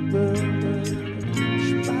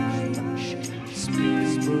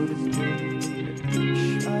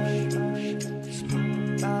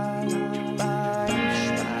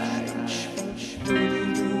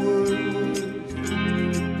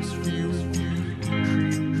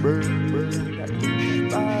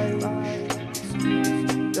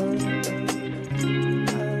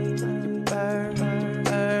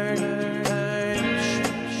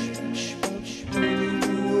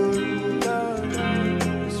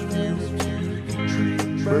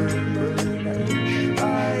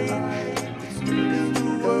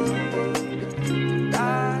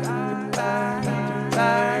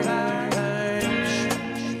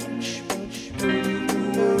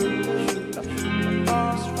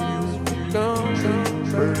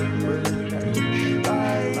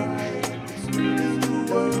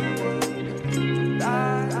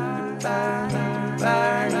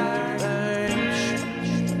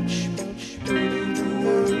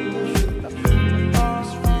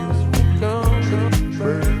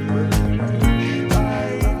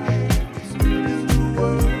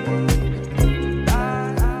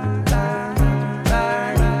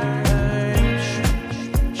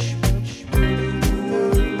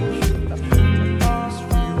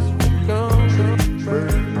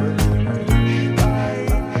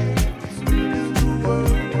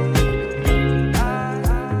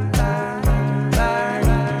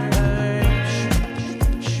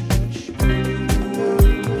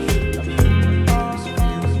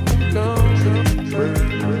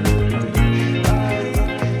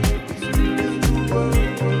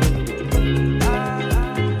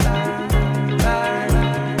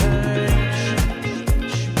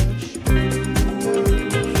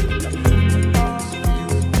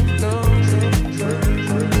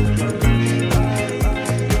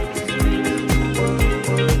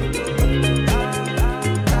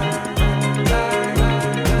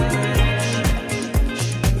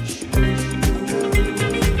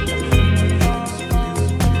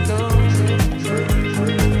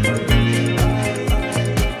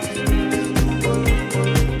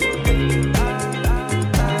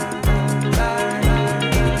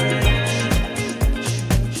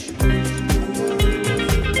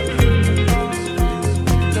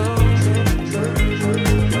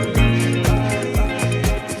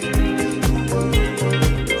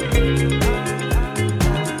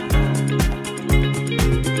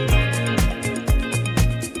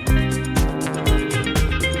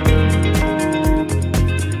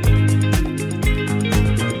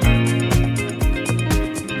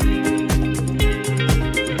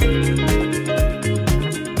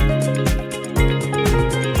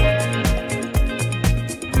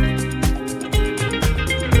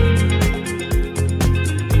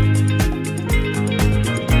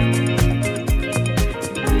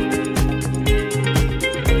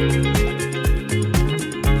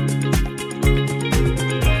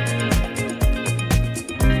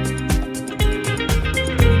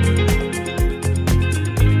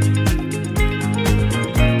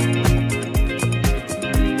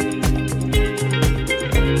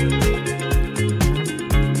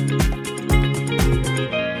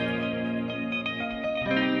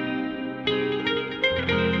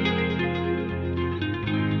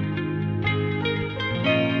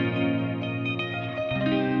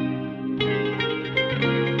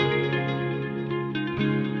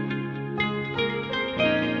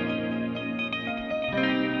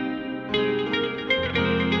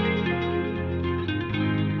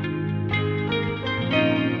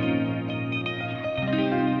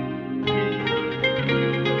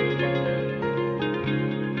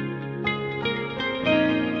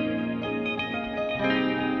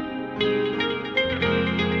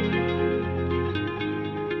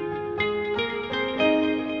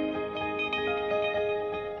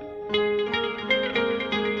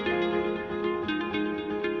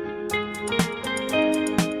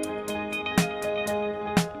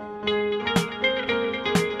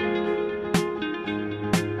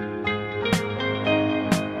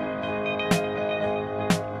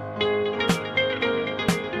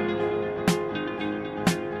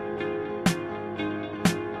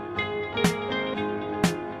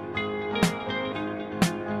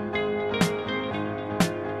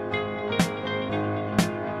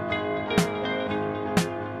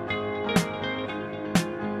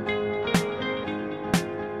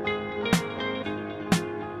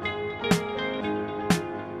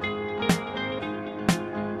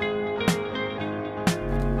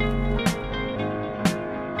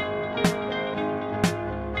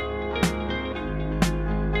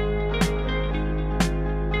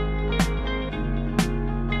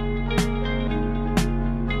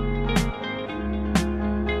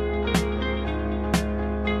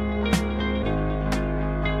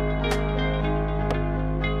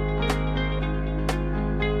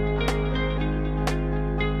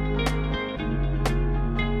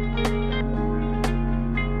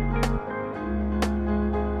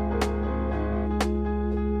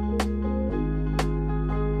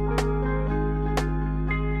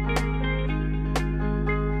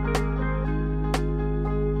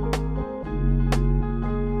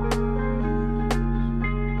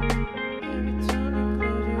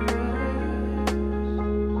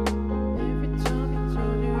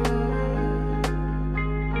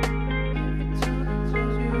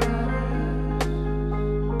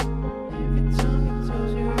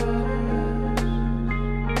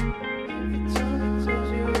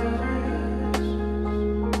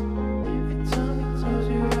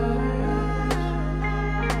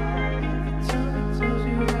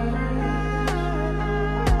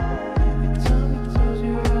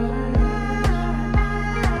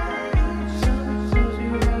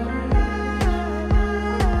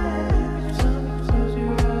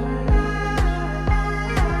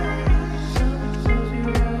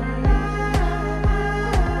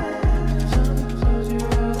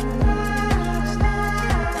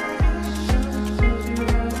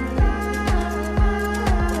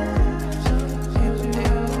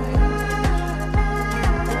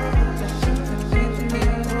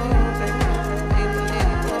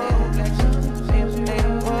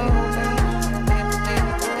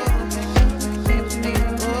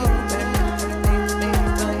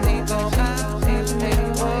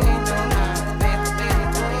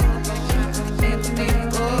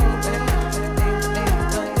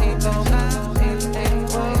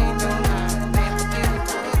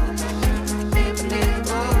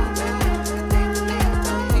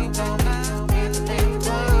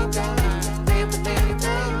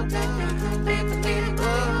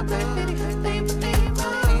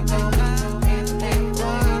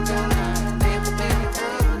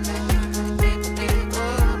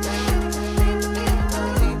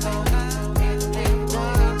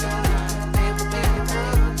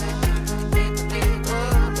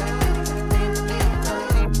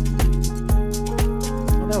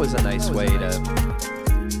was a nice way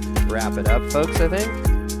to wrap it up, folks, I think.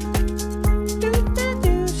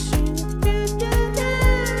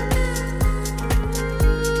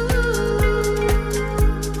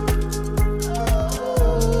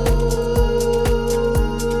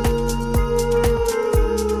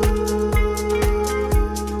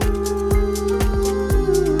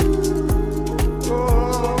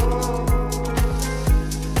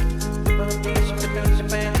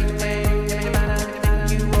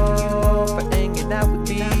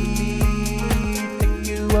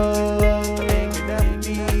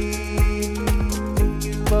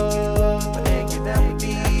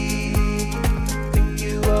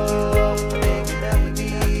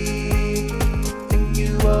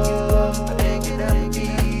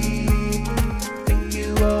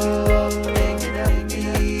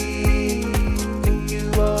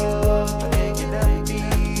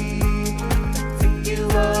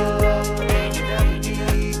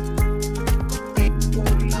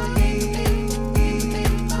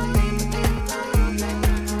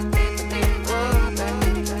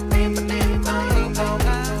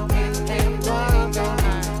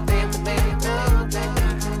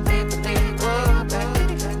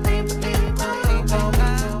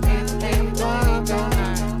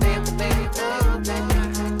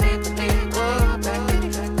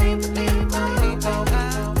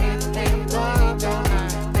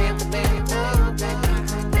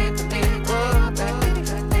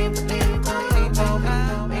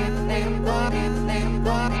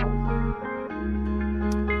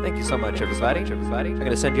 Thank you so much, everybody. I'm going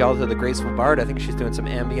to send you all to the Graceful Bard. I think she's doing some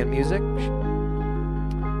ambient music.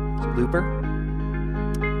 Some looper.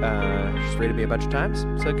 She's rated me a bunch of times,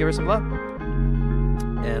 so give her some love.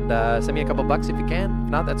 And send me a couple bucks if you can. If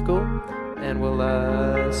not, that's cool. And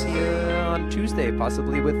we'll see you on Tuesday,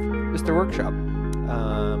 possibly with Mr. Workshop.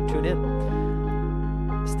 Tune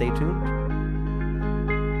in. Stay tuned.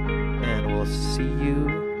 And we'll see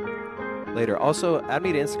you later. Also, add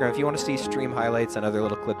me to Instagram. If you want to see stream highlights and other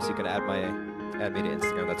little clips, you can add me to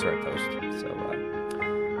Instagram. That's where I post.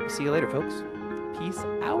 So, see you later, folks. Peace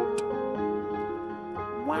out.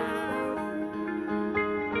 Wow.